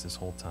among us this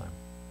whole time.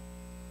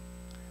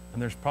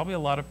 And there's probably a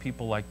lot of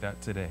people like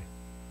that today.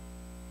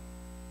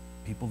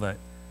 People that,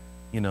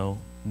 know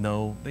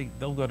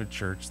they'll go to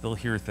church, they'll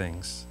hear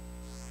things,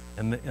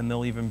 and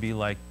they'll even be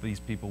like these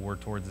people were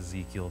towards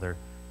Ezekiel. They're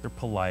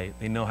polite,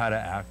 they know how to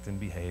act and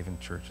behave in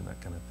church and that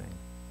kind of thing.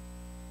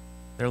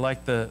 They're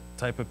like the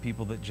type of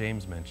people that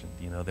James mentioned.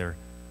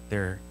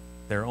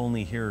 They're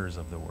only hearers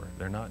of the word.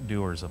 They're not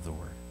doers of the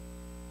word.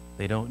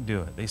 They don't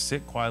do it. They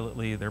sit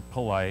quietly, they're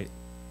polite,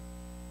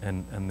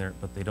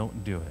 but they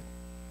don't do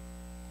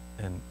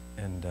it. And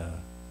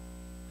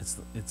it's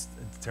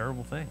a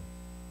terrible thing.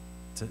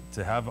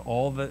 To have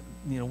all the,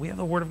 we have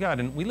the Word of God,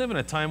 and we live in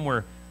a time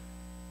where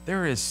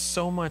there is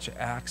so much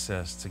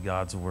access to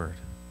God's Word.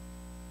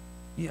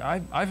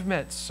 Yeah, I've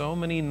met so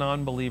many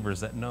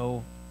non-believers that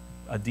know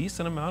a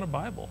decent amount of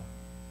Bible.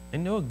 They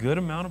know a good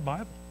amount of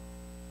Bible.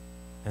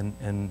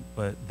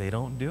 But they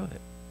don't do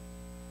it.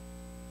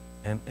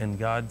 And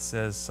God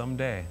says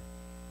someday,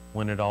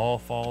 when it all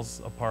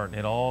falls apart and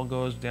it all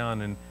goes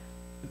down, and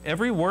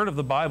every word of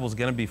the Bible is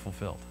going to be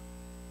fulfilled.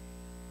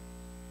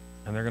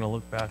 And they're going to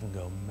look back and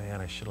go,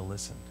 man, I should have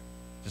listened.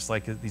 Just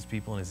like these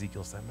people in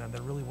Ezekiel said, man,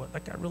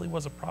 that guy really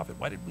was a prophet.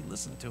 Why did we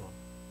listen to him?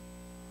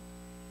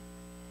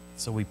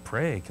 So we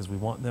pray because we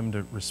want them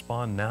to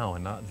respond now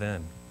and not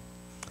then.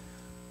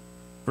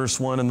 Verse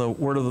 1, and the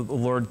word of the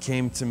Lord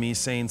came to me,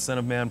 saying, Son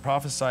of man,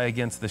 prophesy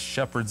against the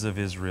shepherds of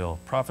Israel.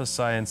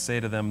 Prophesy and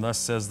say to them, thus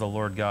says the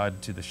Lord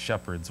God to the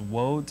shepherds,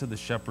 woe to the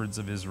shepherds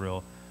of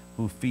Israel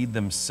who feed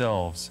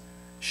themselves.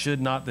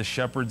 Should not the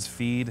shepherds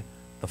feed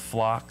the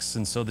flocks?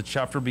 And so the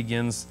chapter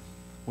begins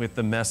with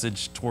the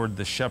message toward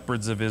the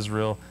shepherds of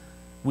Israel.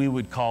 We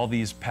would call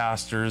these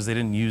pastors. They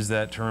didn't use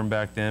that term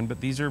back then, but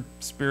these are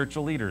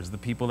spiritual leaders, the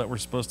people that we're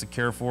supposed to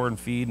care for and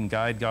feed and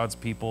guide God's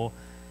people.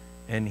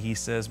 And he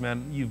says,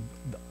 man,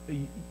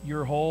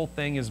 your whole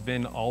thing has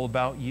been all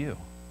about you.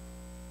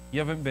 You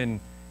haven't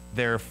been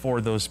there for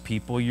those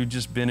people. You've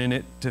just been in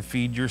it to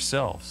feed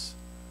yourselves.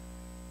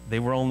 They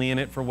were only in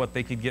it for what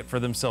they could get for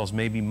themselves.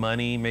 Maybe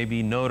money,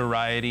 maybe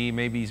notoriety,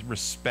 maybe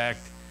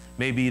respect,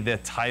 maybe the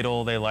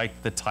title. They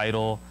liked the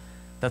title.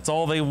 That's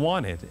all they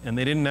wanted. And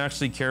they didn't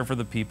actually care for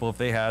the people. If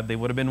they had, they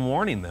would have been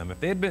warning them. If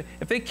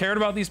they cared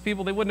about these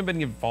people, they wouldn't have been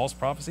giving false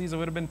prophecies. They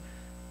would have been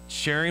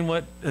sharing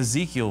what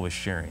Ezekiel was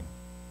sharing.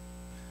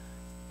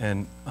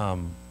 And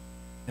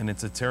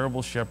it's a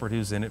terrible shepherd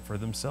who's in it for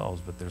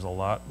themselves, but there's a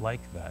lot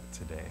like that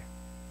today.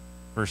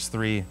 Verse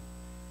 3,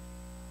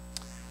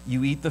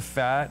 you eat the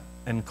fat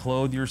and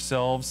clothe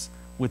yourselves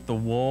with the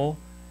wool,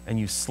 and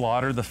you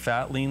slaughter the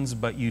fatlings,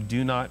 but you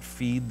do not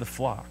feed the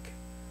flock.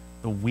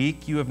 The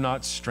weak you have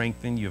not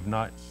strengthened,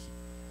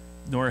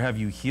 nor have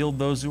you healed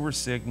those who were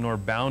sick, nor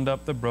bound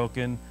up the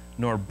broken,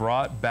 nor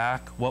brought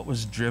back what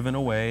was driven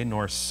away,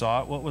 nor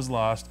sought what was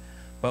lost,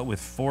 but with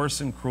force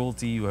and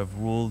cruelty you have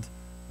ruled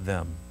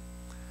them.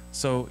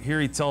 So here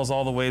he tells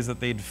all the ways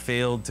that they'd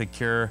failed to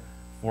care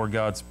for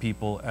God's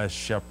people as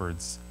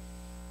shepherds.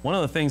 One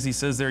of the things he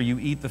says there, you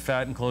eat the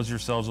fat and clothe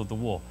yourselves with the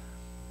wool.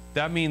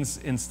 That means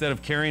instead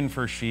of caring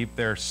for sheep,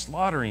 they're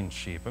slaughtering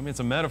sheep. I mean, it's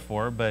a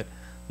metaphor, but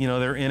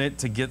they're in it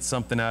to get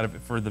something out of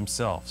it for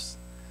themselves.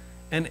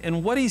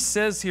 And what he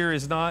says here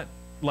is not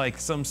like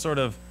some sort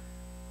of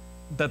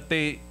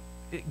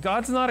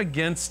God's not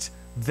against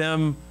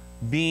them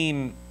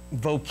being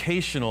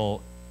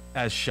vocational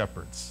as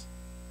shepherds.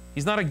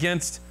 He's not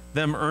against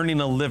them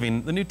earning a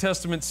living. The New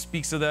Testament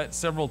speaks of that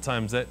several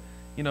times, that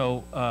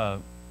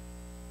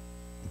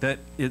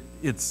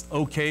it's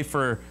okay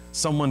for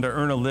someone to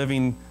earn a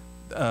living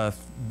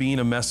being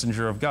a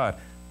messenger of God.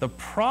 The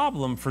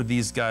problem for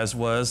these guys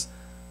was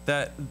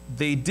that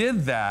they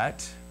did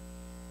that.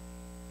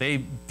 They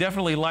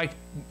definitely liked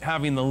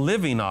having the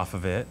living off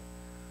of it,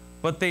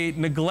 but they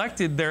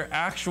neglected their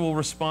actual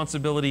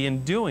responsibility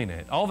in doing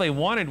it. All they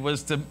wanted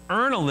was to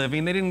earn a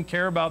living. They didn't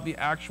care about the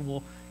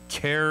actual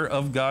care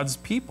of God's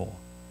people.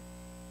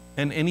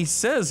 And he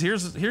says,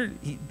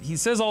 he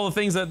says all the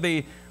things that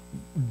they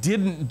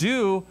didn't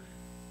do,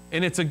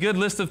 and it's a good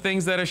list of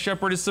things that a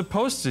shepherd is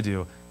supposed to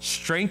do.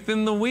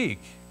 Strengthen the weak,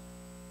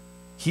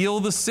 heal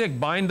the sick,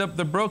 bind up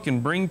the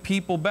broken, bring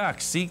people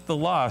back, seek the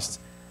lost,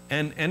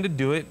 and to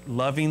do it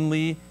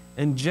lovingly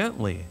and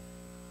gently.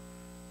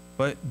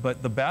 But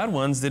the bad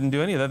ones didn't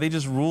do any of that. They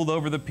just ruled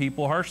over the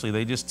people harshly.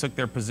 They just took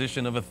their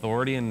position of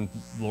authority and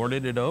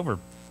lorded it over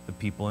the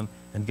people.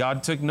 And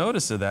God took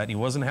notice of that, and he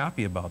wasn't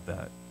happy about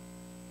that.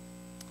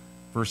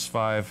 Verse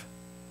 5,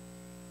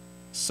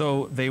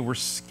 so they were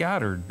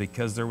scattered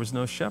because there was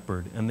no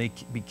shepherd, and they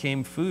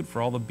became food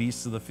for all the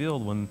beasts of the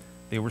field when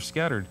they were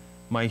scattered.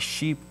 My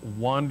sheep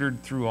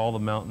wandered through all the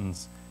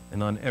mountains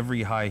and on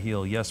every high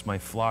hill. Yes, my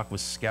flock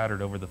was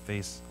scattered over the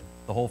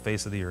whole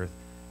face of the earth,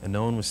 and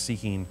no one was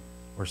seeking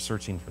or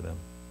searching for them.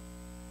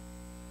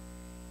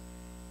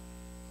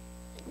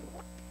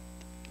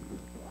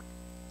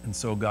 And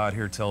so God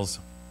here tells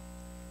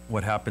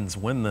what happens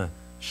when the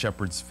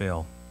shepherds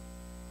fail.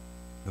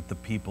 That the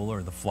people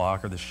or the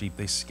flock or the sheep,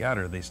 they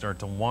scatter, they start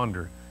to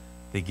wander,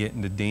 they get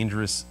into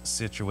dangerous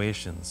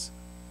situations.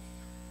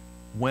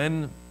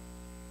 When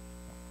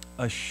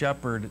a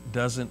shepherd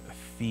doesn't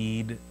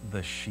feed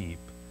the sheep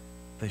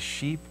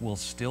will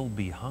still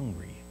be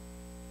hungry.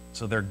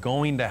 So they're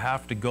going to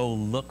have to go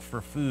look for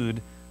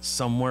food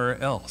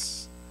somewhere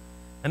else.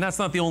 And that's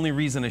not the only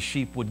reason a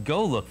sheep would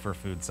go look for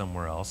food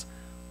somewhere else,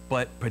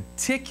 but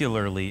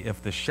particularly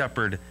if the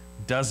shepherd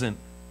doesn't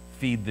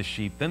feed the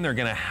sheep, then they're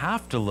going to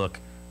have to look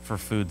for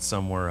food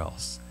somewhere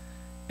else.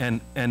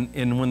 And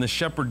when the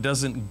shepherd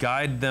doesn't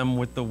guide them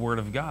with the word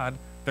of God,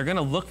 they're going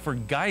to look for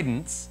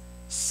guidance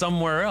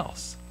somewhere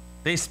else.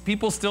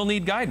 People still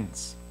need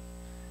guidance.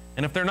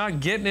 And if they're not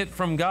getting it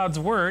from God's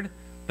word,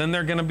 then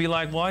they're going to be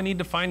like, well, I need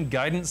to find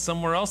guidance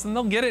somewhere else, and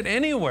they'll get it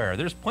anywhere.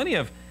 There's plenty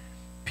of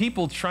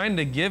people trying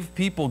to give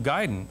people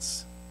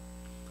guidance.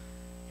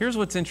 Here's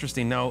what's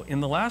interesting. Now, in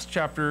the last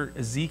chapter,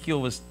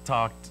 Ezekiel was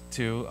talked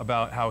to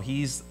about how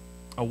he's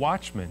a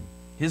watchman.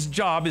 His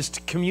job is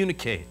to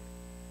communicate,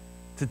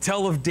 to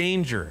tell of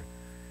danger,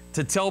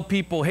 to tell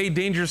people, hey,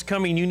 danger's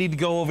coming, you need to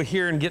go over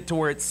here and get to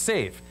where it's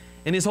safe.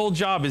 And his whole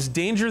job is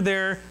danger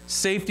there,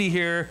 safety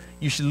here,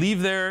 you should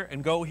leave there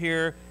and go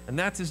here. And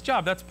that's his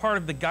job. That's part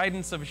of the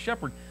guidance of a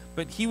shepherd.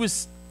 But he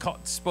was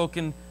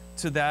spoken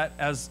to that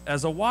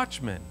as a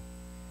watchman.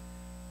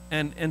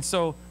 And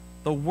so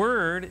the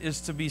word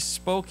is to be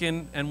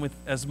spoken and with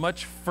as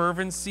much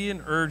fervency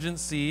and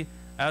urgency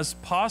as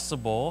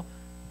possible.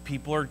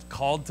 People are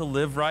called to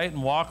live right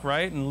and walk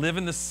right and live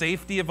in the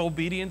safety of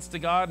obedience to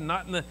God, and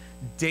not in the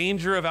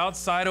danger of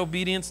outside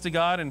obedience to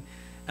God.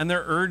 And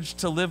they're urged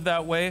to live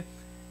that way.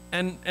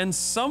 And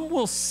some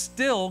will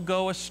still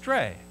go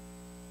astray.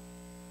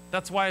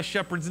 That's why a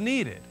shepherd's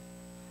needed.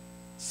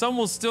 Some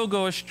will still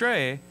go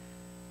astray,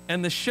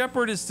 and the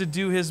shepherd is to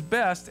do his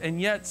best,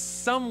 and yet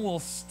some will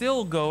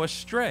still go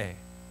astray.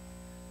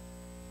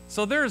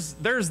 So there's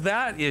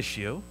that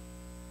issue.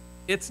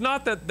 It's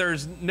not that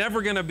there's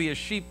never going to be a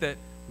sheep that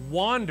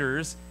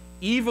wanders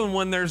even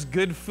when there's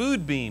good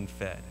food being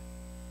fed.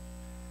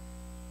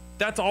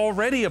 That's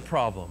already a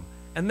problem.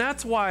 And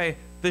that's why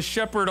the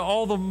shepherd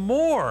all the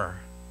more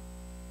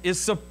is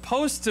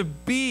supposed to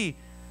be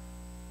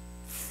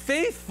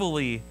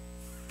faithfully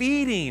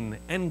feeding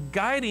and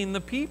guiding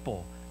the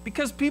people,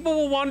 because people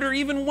will wander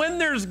even when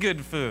there's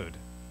good food.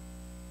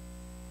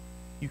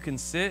 You can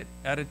sit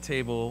at a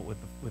table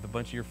with a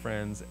bunch of your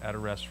friends at a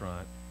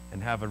restaurant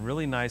and have a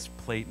really nice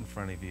plate in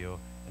front of you,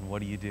 and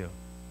what do?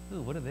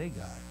 Ooh, what do they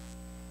got?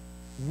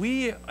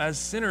 We as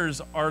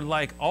sinners are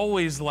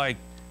always like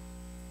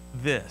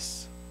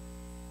this.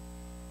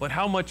 But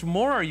how much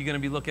more are you going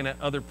to be looking at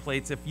other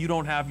plates if you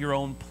don't have your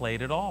own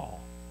plate at all?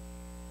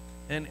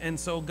 And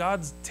so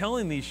God's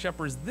telling these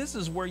shepherds, this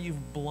is where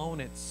you've blown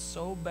it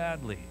so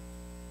badly.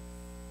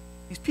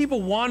 These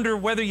people wander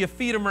whether you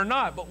feed them or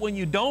not, but when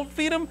you don't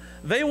feed them,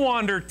 they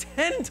wander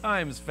 10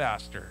 times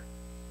faster.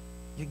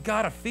 You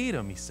got to feed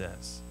them, he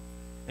says,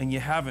 and you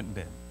haven't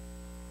been.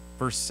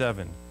 Verse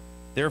 7,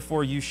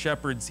 therefore you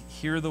shepherds,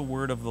 hear the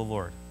word of the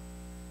Lord.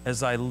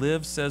 As I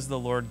live, says the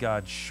Lord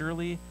God,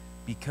 surely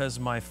because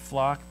my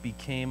flock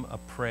became a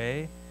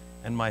prey,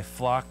 and my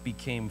flock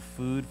became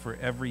food for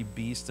every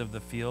beast of the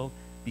field,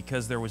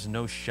 because there was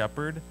no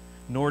shepherd,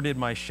 nor did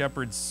my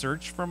shepherds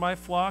search for my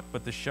flock,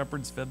 but the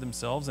shepherds fed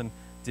themselves and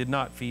did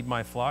not feed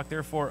my flock.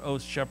 Therefore, O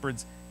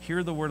shepherds,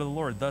 hear the word of the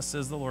Lord. Thus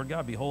says the Lord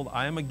God, behold,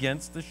 I am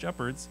against the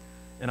shepherds,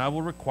 and I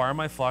will require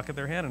my flock at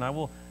their hand, and I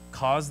will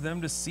cause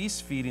them to cease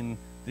feeding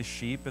the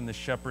sheep, and the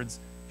shepherds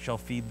shall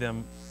feed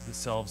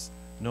themselves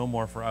no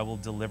more, for I will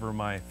deliver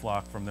my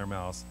flock from their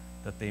mouths,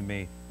 that they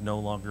may no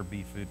longer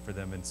be food for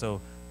them. And so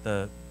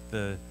the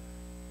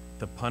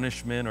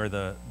punishment or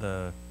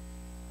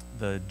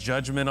the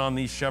judgment on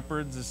these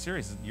shepherds is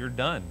serious. You're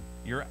done.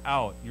 You're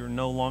out. You're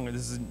no longer,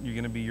 you're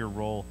going to be your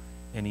role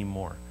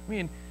anymore. I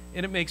mean,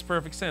 and it makes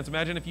perfect sense.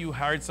 Imagine if you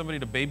hired somebody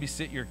to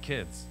babysit your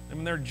kids. I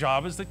mean, their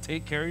job is to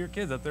take care of your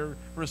kids. That's their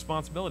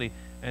responsibility.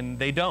 And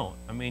they don't.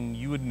 I mean,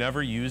 you would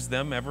never use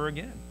them ever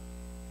again.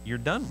 You're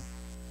done.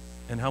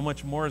 And how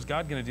much more is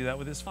God going to do that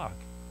with his flock?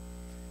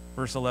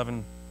 Verse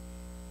 11,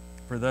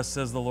 for thus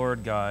says the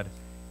Lord God,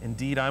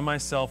 indeed, I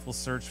myself will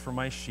search for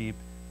my sheep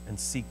and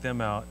seek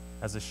them out,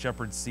 as a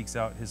shepherd seeks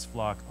out his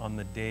flock on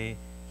the day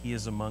he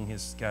is among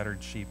his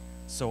scattered sheep.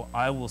 So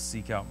I will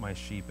seek out my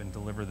sheep and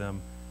deliver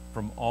them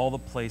from all the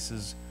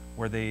places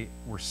where they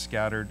were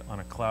scattered on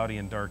a cloudy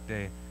and dark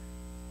day.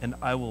 And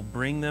I will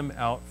bring them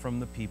out from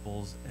the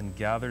peoples and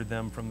gather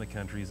them from the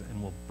countries,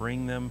 and will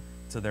bring them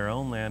to their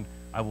own land.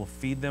 I will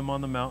feed them on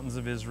the mountains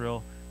of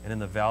Israel and in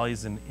the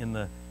valleys and in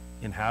the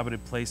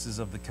inhabited places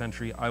of the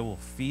country. I will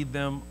feed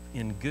them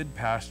in good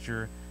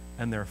pasture,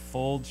 and their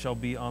fold shall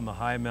be on the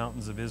high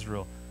mountains of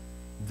Israel.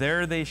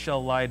 There they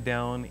shall lie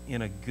down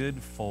in a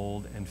good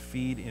fold and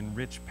feed in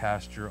rich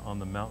pasture on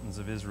the mountains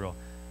of Israel.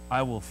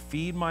 I will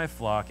feed my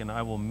flock, and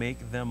I will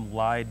make them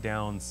lie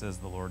down, says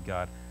the Lord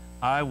God.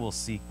 I will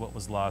seek what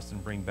was lost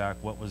and bring back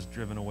what was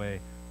driven away,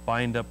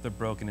 bind up the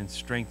broken and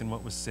strengthen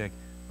what was sick.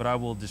 But I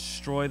will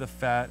destroy the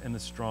fat and the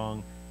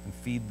strong and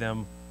feed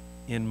them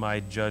in my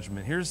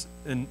judgment.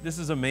 And this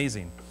is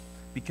amazing,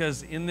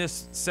 because in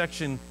this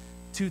section,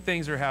 two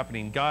things are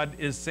happening. God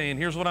is saying,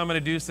 here's what I'm going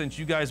to do since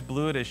you guys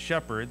blew it as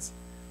shepherds.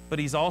 But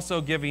he's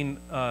also giving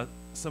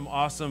some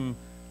awesome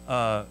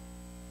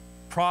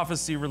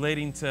prophecy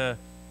relating to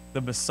the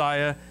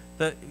Messiah.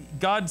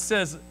 God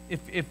says,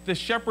 if the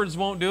shepherds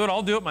won't do it,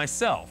 I'll do it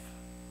myself.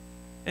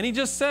 And he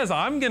just says,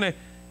 I'm going to,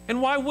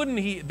 and why wouldn't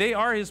he? They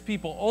are his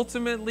people.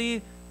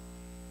 Ultimately,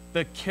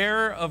 the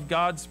care of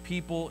God's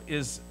people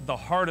is the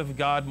heart of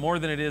God more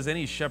than it is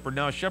any shepherd.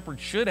 Now, a shepherd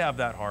should have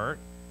that heart,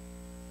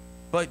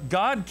 but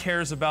God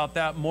cares about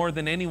that more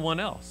than anyone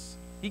else.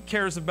 He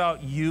cares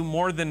about you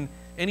more than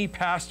any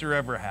pastor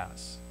ever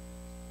has.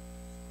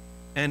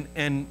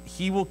 And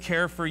he will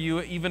care for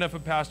you even if a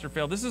pastor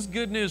failed. This is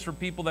good news for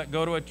people that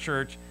go to a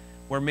church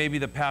where maybe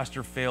the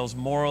pastor fails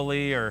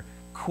morally or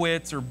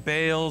quits or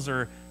bails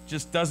or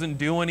just doesn't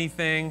do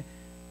anything.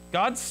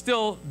 God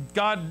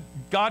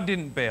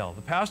didn't bail.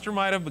 The pastor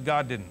might have, but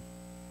God didn't.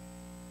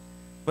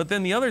 But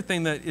then the other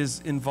thing that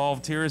is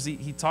involved here is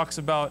he talks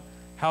about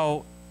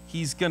how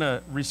he's going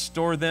to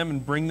restore them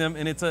and bring them,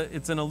 and it's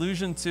an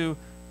allusion to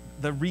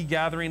the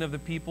regathering of the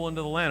people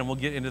into the land, and we'll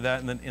get into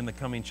that in the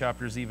coming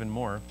chapters even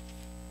more.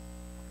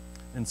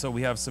 And so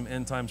we have some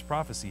end times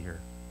prophecy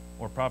here,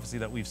 or prophecy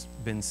that we've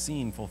been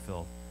seeing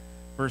fulfilled.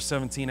 Verse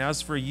 17,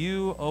 as for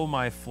you, O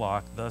my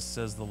flock, thus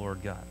says the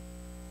Lord God,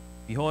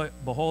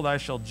 behold, I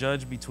shall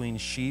judge between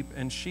sheep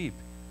and sheep,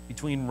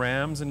 between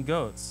rams and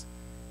goats.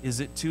 Is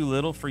it too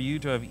little for you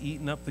to have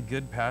eaten up the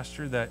good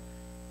pasture, that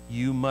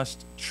you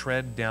must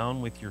tread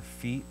down with your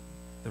feet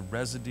the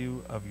residue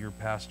of your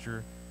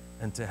pasture,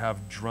 and to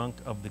have drunk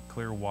of the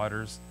clear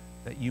waters,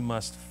 that you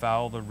must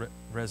foul the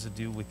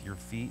residue with your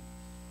feet?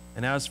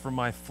 And as for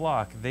my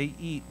flock, they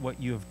eat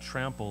what you have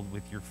trampled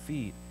with your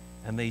feet,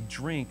 and they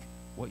drink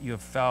what you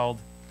have fouled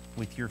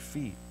with your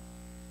feet.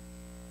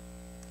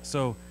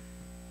 So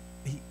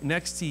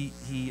next he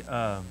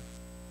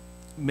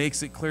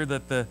makes it clear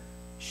that the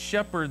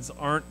shepherds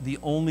aren't the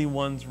only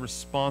ones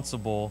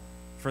responsible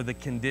for the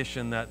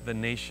condition that the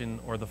nation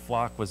or the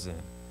flock was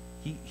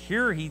in.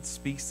 Here he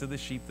speaks to the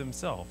sheep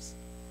themselves.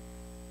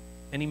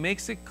 And he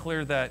makes it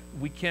clear that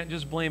we can't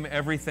just blame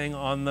everything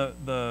on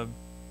the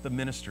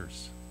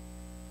ministers.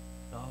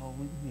 Oh,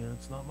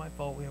 it's not my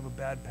fault we have a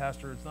bad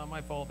pastor. It's not my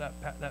fault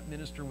that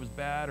minister was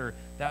bad, or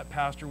that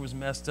pastor was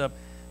messed up.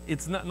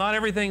 It's not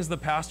everything's the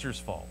pastor's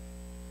fault.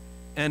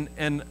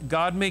 And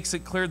God makes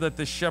it clear that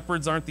the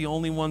shepherds aren't the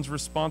only ones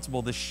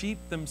responsible. The sheep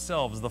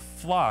themselves, the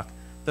flock,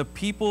 the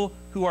people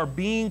who are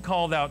being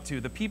called out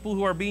to, the people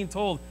who are being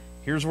told,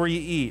 here's where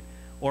you eat,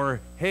 or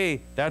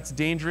hey, that's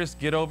dangerous,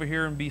 get over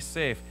here and be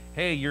safe.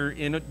 Hey, you're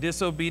in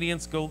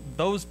disobedience, go.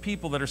 Those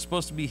people that are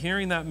supposed to be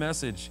hearing that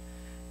message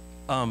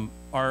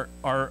are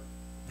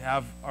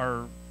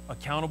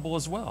accountable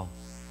as well.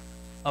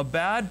 A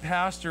bad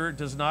pastor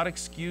does not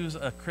excuse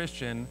a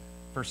Christian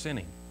for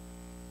sinning.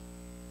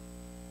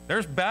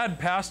 There's bad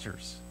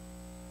pastors,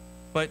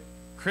 but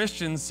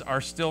Christians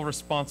are still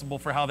responsible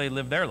for how they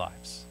live their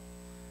lives.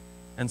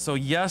 And so,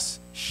 yes,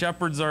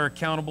 shepherds are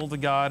accountable to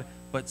God,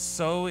 but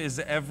so is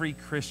every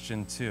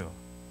Christian too.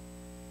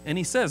 And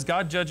he says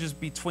God judges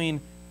between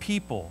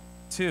people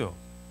too.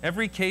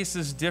 Every case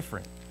is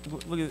different.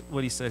 Look at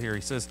what he said here.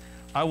 He says,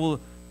 I will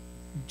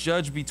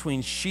judge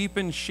between sheep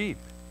and sheep.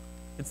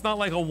 It's not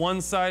like a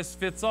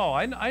one-size-fits-all.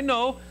 I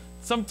know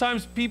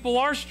sometimes people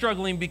are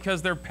struggling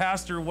because their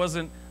pastor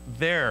wasn't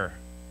there,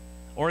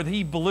 or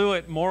he blew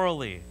it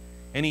morally,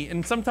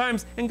 and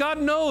sometimes God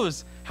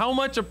knows how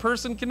much a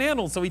person can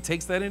handle, so he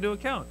takes that into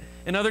account.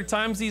 And other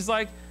times he's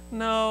like,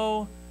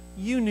 no,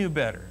 you knew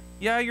better.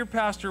 Yeah, your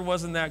pastor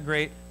wasn't that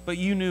great, but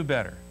you knew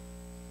better.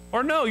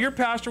 Or no, your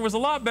pastor was a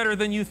lot better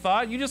than you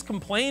thought, you just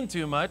complained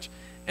too much.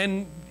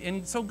 And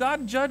so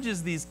God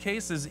judges these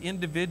cases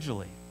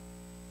individually.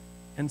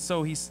 And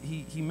so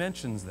he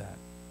mentions that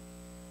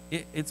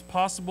it's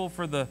possible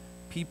for the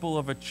people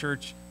of a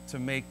church to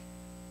make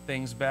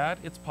things bad.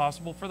 It's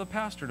possible for the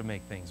pastor to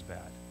make things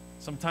bad.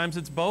 Sometimes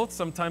it's both,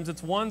 sometimes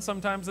it's one,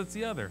 sometimes it's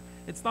the other.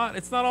 It's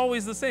not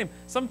always the same.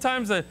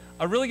 Sometimes a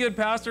really good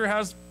pastor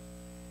has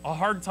a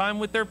hard time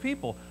with their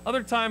people.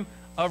 Other time,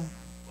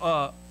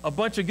 a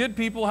bunch of good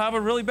people have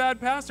a really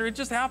bad pastor. It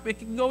just happens. It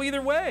can go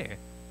either way.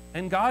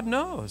 And God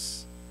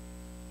knows.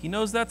 He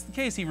knows that's the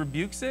case. He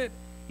rebukes it.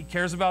 He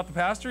cares about the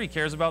pastor. He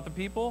cares about the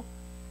people.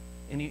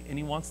 And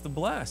he wants to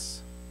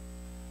bless.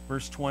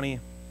 Verse 20,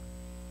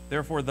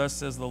 therefore thus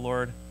says the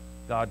Lord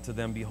God to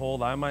them,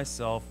 behold, I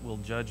myself will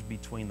judge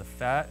between the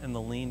fat and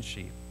the lean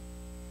sheep.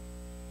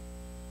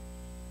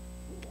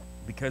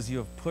 Because you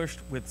have pushed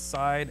with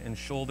side and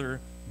shoulder,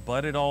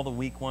 butted all the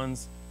weak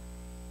ones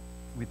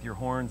with your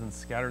horns and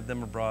scattered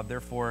them abroad.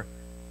 Therefore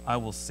I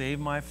will save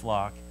my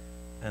flock,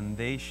 and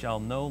they shall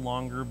no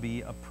longer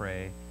be a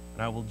prey.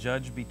 And I will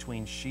judge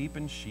between sheep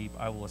and sheep.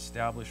 I will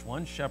establish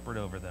one shepherd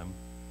over them,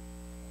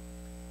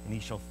 and he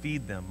shall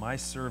feed them, my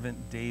servant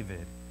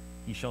David.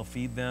 He shall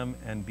feed them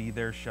and be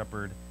their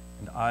shepherd,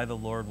 and I, the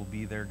Lord, will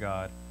be their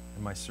God,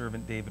 and my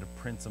servant David,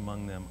 a prince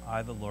among them.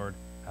 I, the Lord,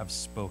 have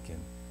spoken.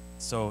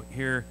 So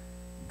here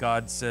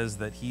God says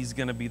that he's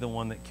going to be the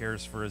one that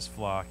cares for his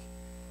flock.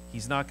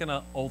 He's not going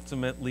to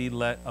ultimately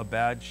let a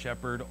bad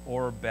shepherd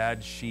or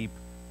bad sheep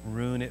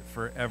ruin it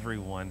for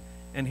everyone.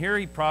 And here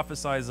he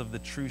prophesies of the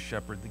true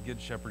shepherd, the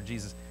good shepherd,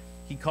 Jesus.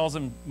 He calls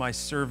him my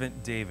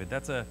servant David.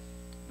 That's a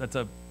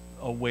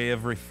way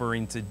of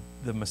referring to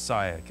the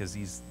Messiah, because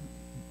he's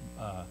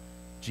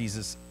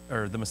Jesus,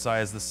 or the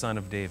Messiah is the son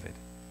of David.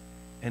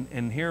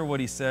 And here what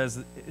he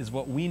says is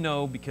what we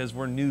know, because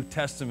we're New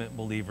Testament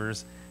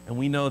believers, and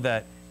we know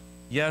that,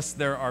 yes,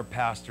 there are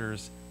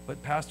pastors,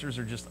 but pastors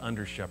are just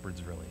under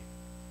shepherds, really.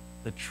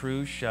 The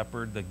true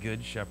shepherd, the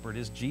good shepherd,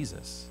 is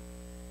Jesus.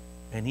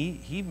 And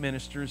he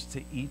ministers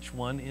to each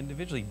one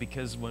individually,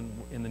 because when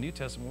in the New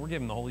Testament, we're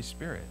given the Holy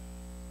Spirit.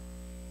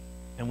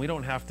 And we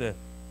don't have to,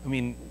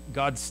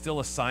 God still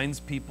assigns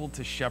people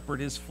to shepherd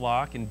his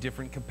flock in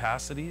different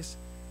capacities.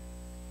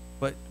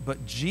 But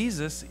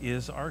Jesus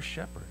is our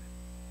shepherd.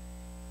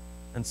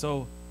 And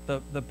so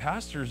the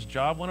pastor's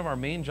job, one of our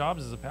main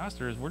jobs as a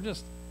pastor, is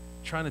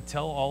trying to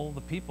tell all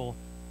the people,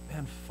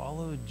 man,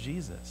 follow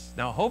Jesus.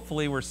 Now,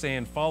 hopefully we're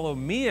saying, follow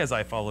me as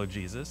I follow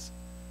Jesus.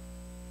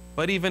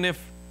 But even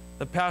if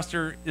the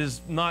pastor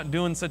is not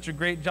doing such a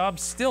great job,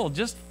 still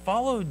just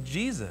follow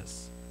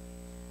Jesus.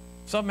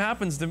 If something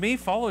happens to me,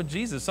 follow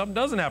Jesus. Something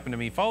doesn't happen to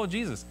me, follow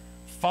Jesus.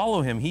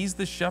 Follow him. He's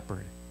the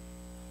shepherd.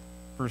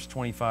 Verse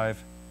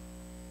 25,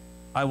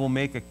 I will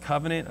make a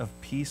covenant of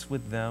peace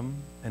with them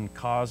and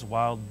cause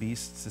wild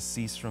beasts to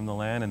cease from the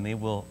land, and they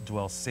will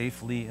dwell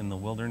safely in the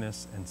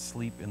wilderness and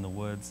sleep in the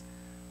woods.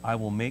 I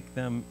will make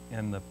them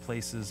and the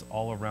places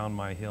all around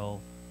my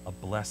hill a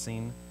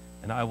blessing,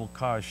 and I will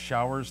cause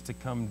showers to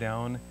come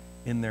down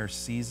in their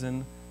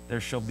season.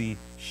 There shall be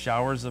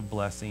showers of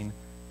blessing.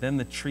 Then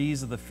the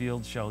trees of the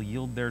field shall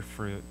yield their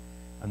fruit,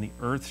 and the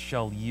earth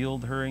shall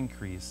yield her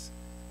increase.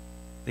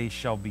 They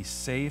shall be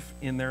safe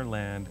in their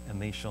land,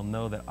 and they shall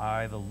know that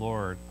I am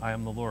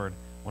the Lord,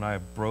 when I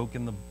have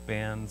broken the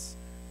bands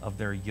of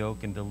their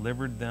yoke and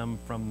delivered them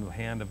from the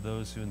hand of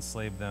those who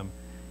enslaved them.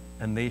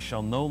 And they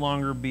shall no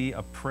longer be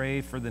a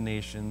prey for the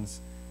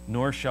nations,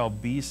 nor shall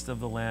beasts of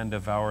the land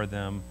devour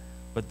them,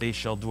 but they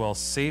shall dwell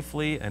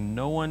safely, and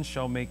no one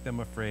shall make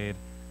them afraid.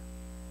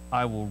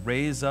 I will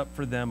raise up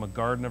for them a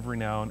garden of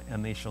renown,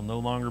 and they shall no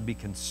longer be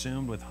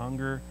consumed with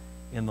hunger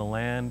in the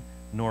land,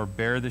 nor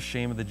bear the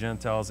shame of the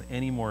Gentiles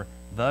anymore.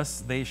 Thus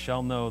they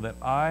shall know that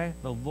I,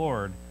 the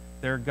Lord,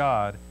 their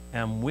God,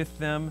 am with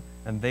them,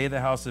 and they,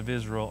 the house of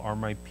Israel, are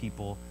my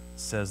people,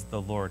 says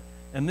the Lord.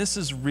 And this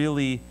is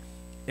really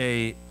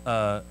a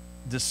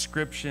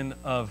description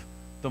of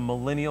the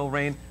millennial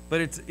reign, but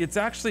it's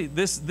actually,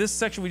 this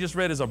section we just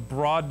read is a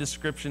broad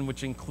description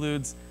which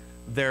includes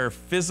their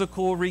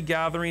physical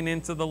regathering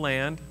into the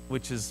land,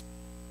 which has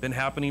been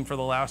happening for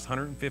the last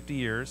 150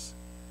 years.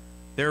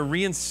 Their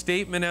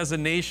reinstatement as a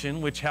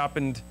nation, which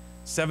happened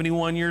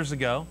 71 years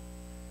ago.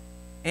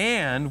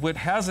 And what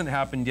hasn't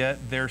happened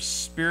yet, their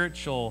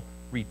spiritual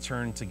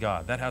return to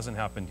God. That hasn't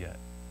happened yet.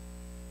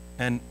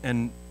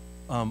 And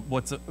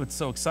what's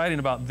so exciting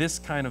about this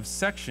kind of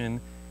section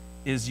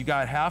is you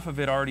got half of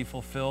it already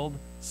fulfilled,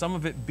 some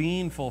of it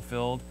being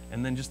fulfilled,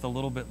 and then just a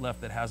little bit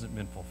left that hasn't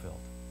been fulfilled.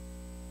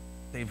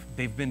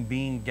 They've been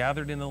being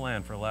gathered in the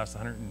land for the last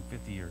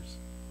 150 years.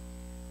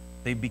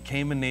 They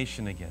became a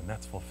nation again.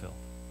 That's fulfilled.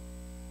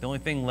 The only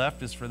thing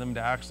left is for them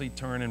to actually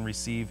turn and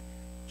receive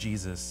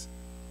Jesus.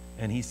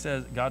 And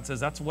God says,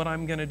 that's what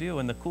I'm going to do.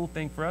 And the cool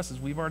thing for us is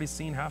we've already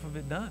seen half of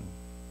it done.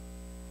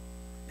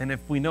 And if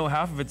we know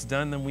half of it's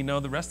done, then we know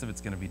the rest of it's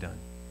going to be done.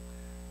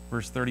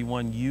 Verse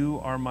 31,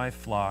 you are my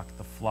flock,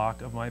 the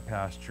flock of my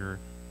pasture.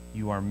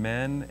 You are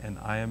men, and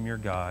I am your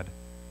God,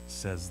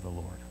 says the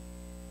Lord.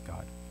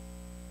 God.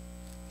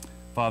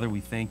 Father, we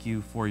thank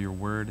you for your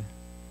word.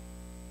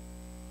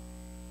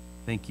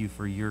 Thank you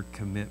for your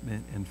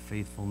commitment and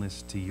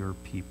faithfulness to your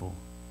people.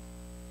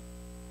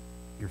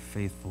 You're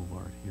faithful,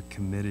 Lord. You're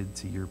committed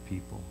to your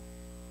people.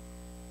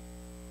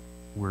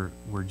 We're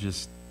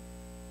just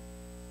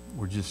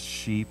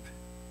sheep,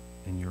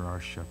 and you're our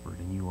shepherd,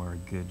 and you are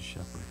a good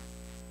shepherd.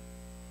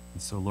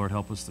 And so, Lord,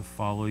 help us to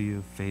follow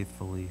you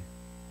faithfully.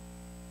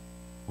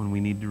 When we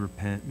need to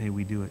repent, may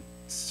we do it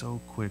so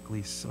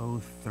quickly,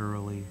 so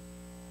thoroughly.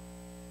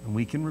 And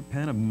we can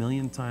repent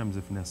 1,000,000 times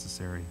if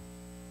necessary.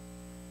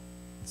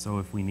 So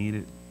if we need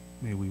it,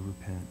 may we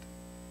repent.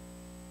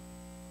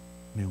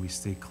 May we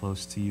stay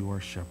close to you, our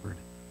shepherd.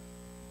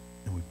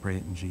 And we pray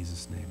it in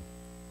Jesus' name.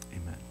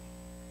 Amen.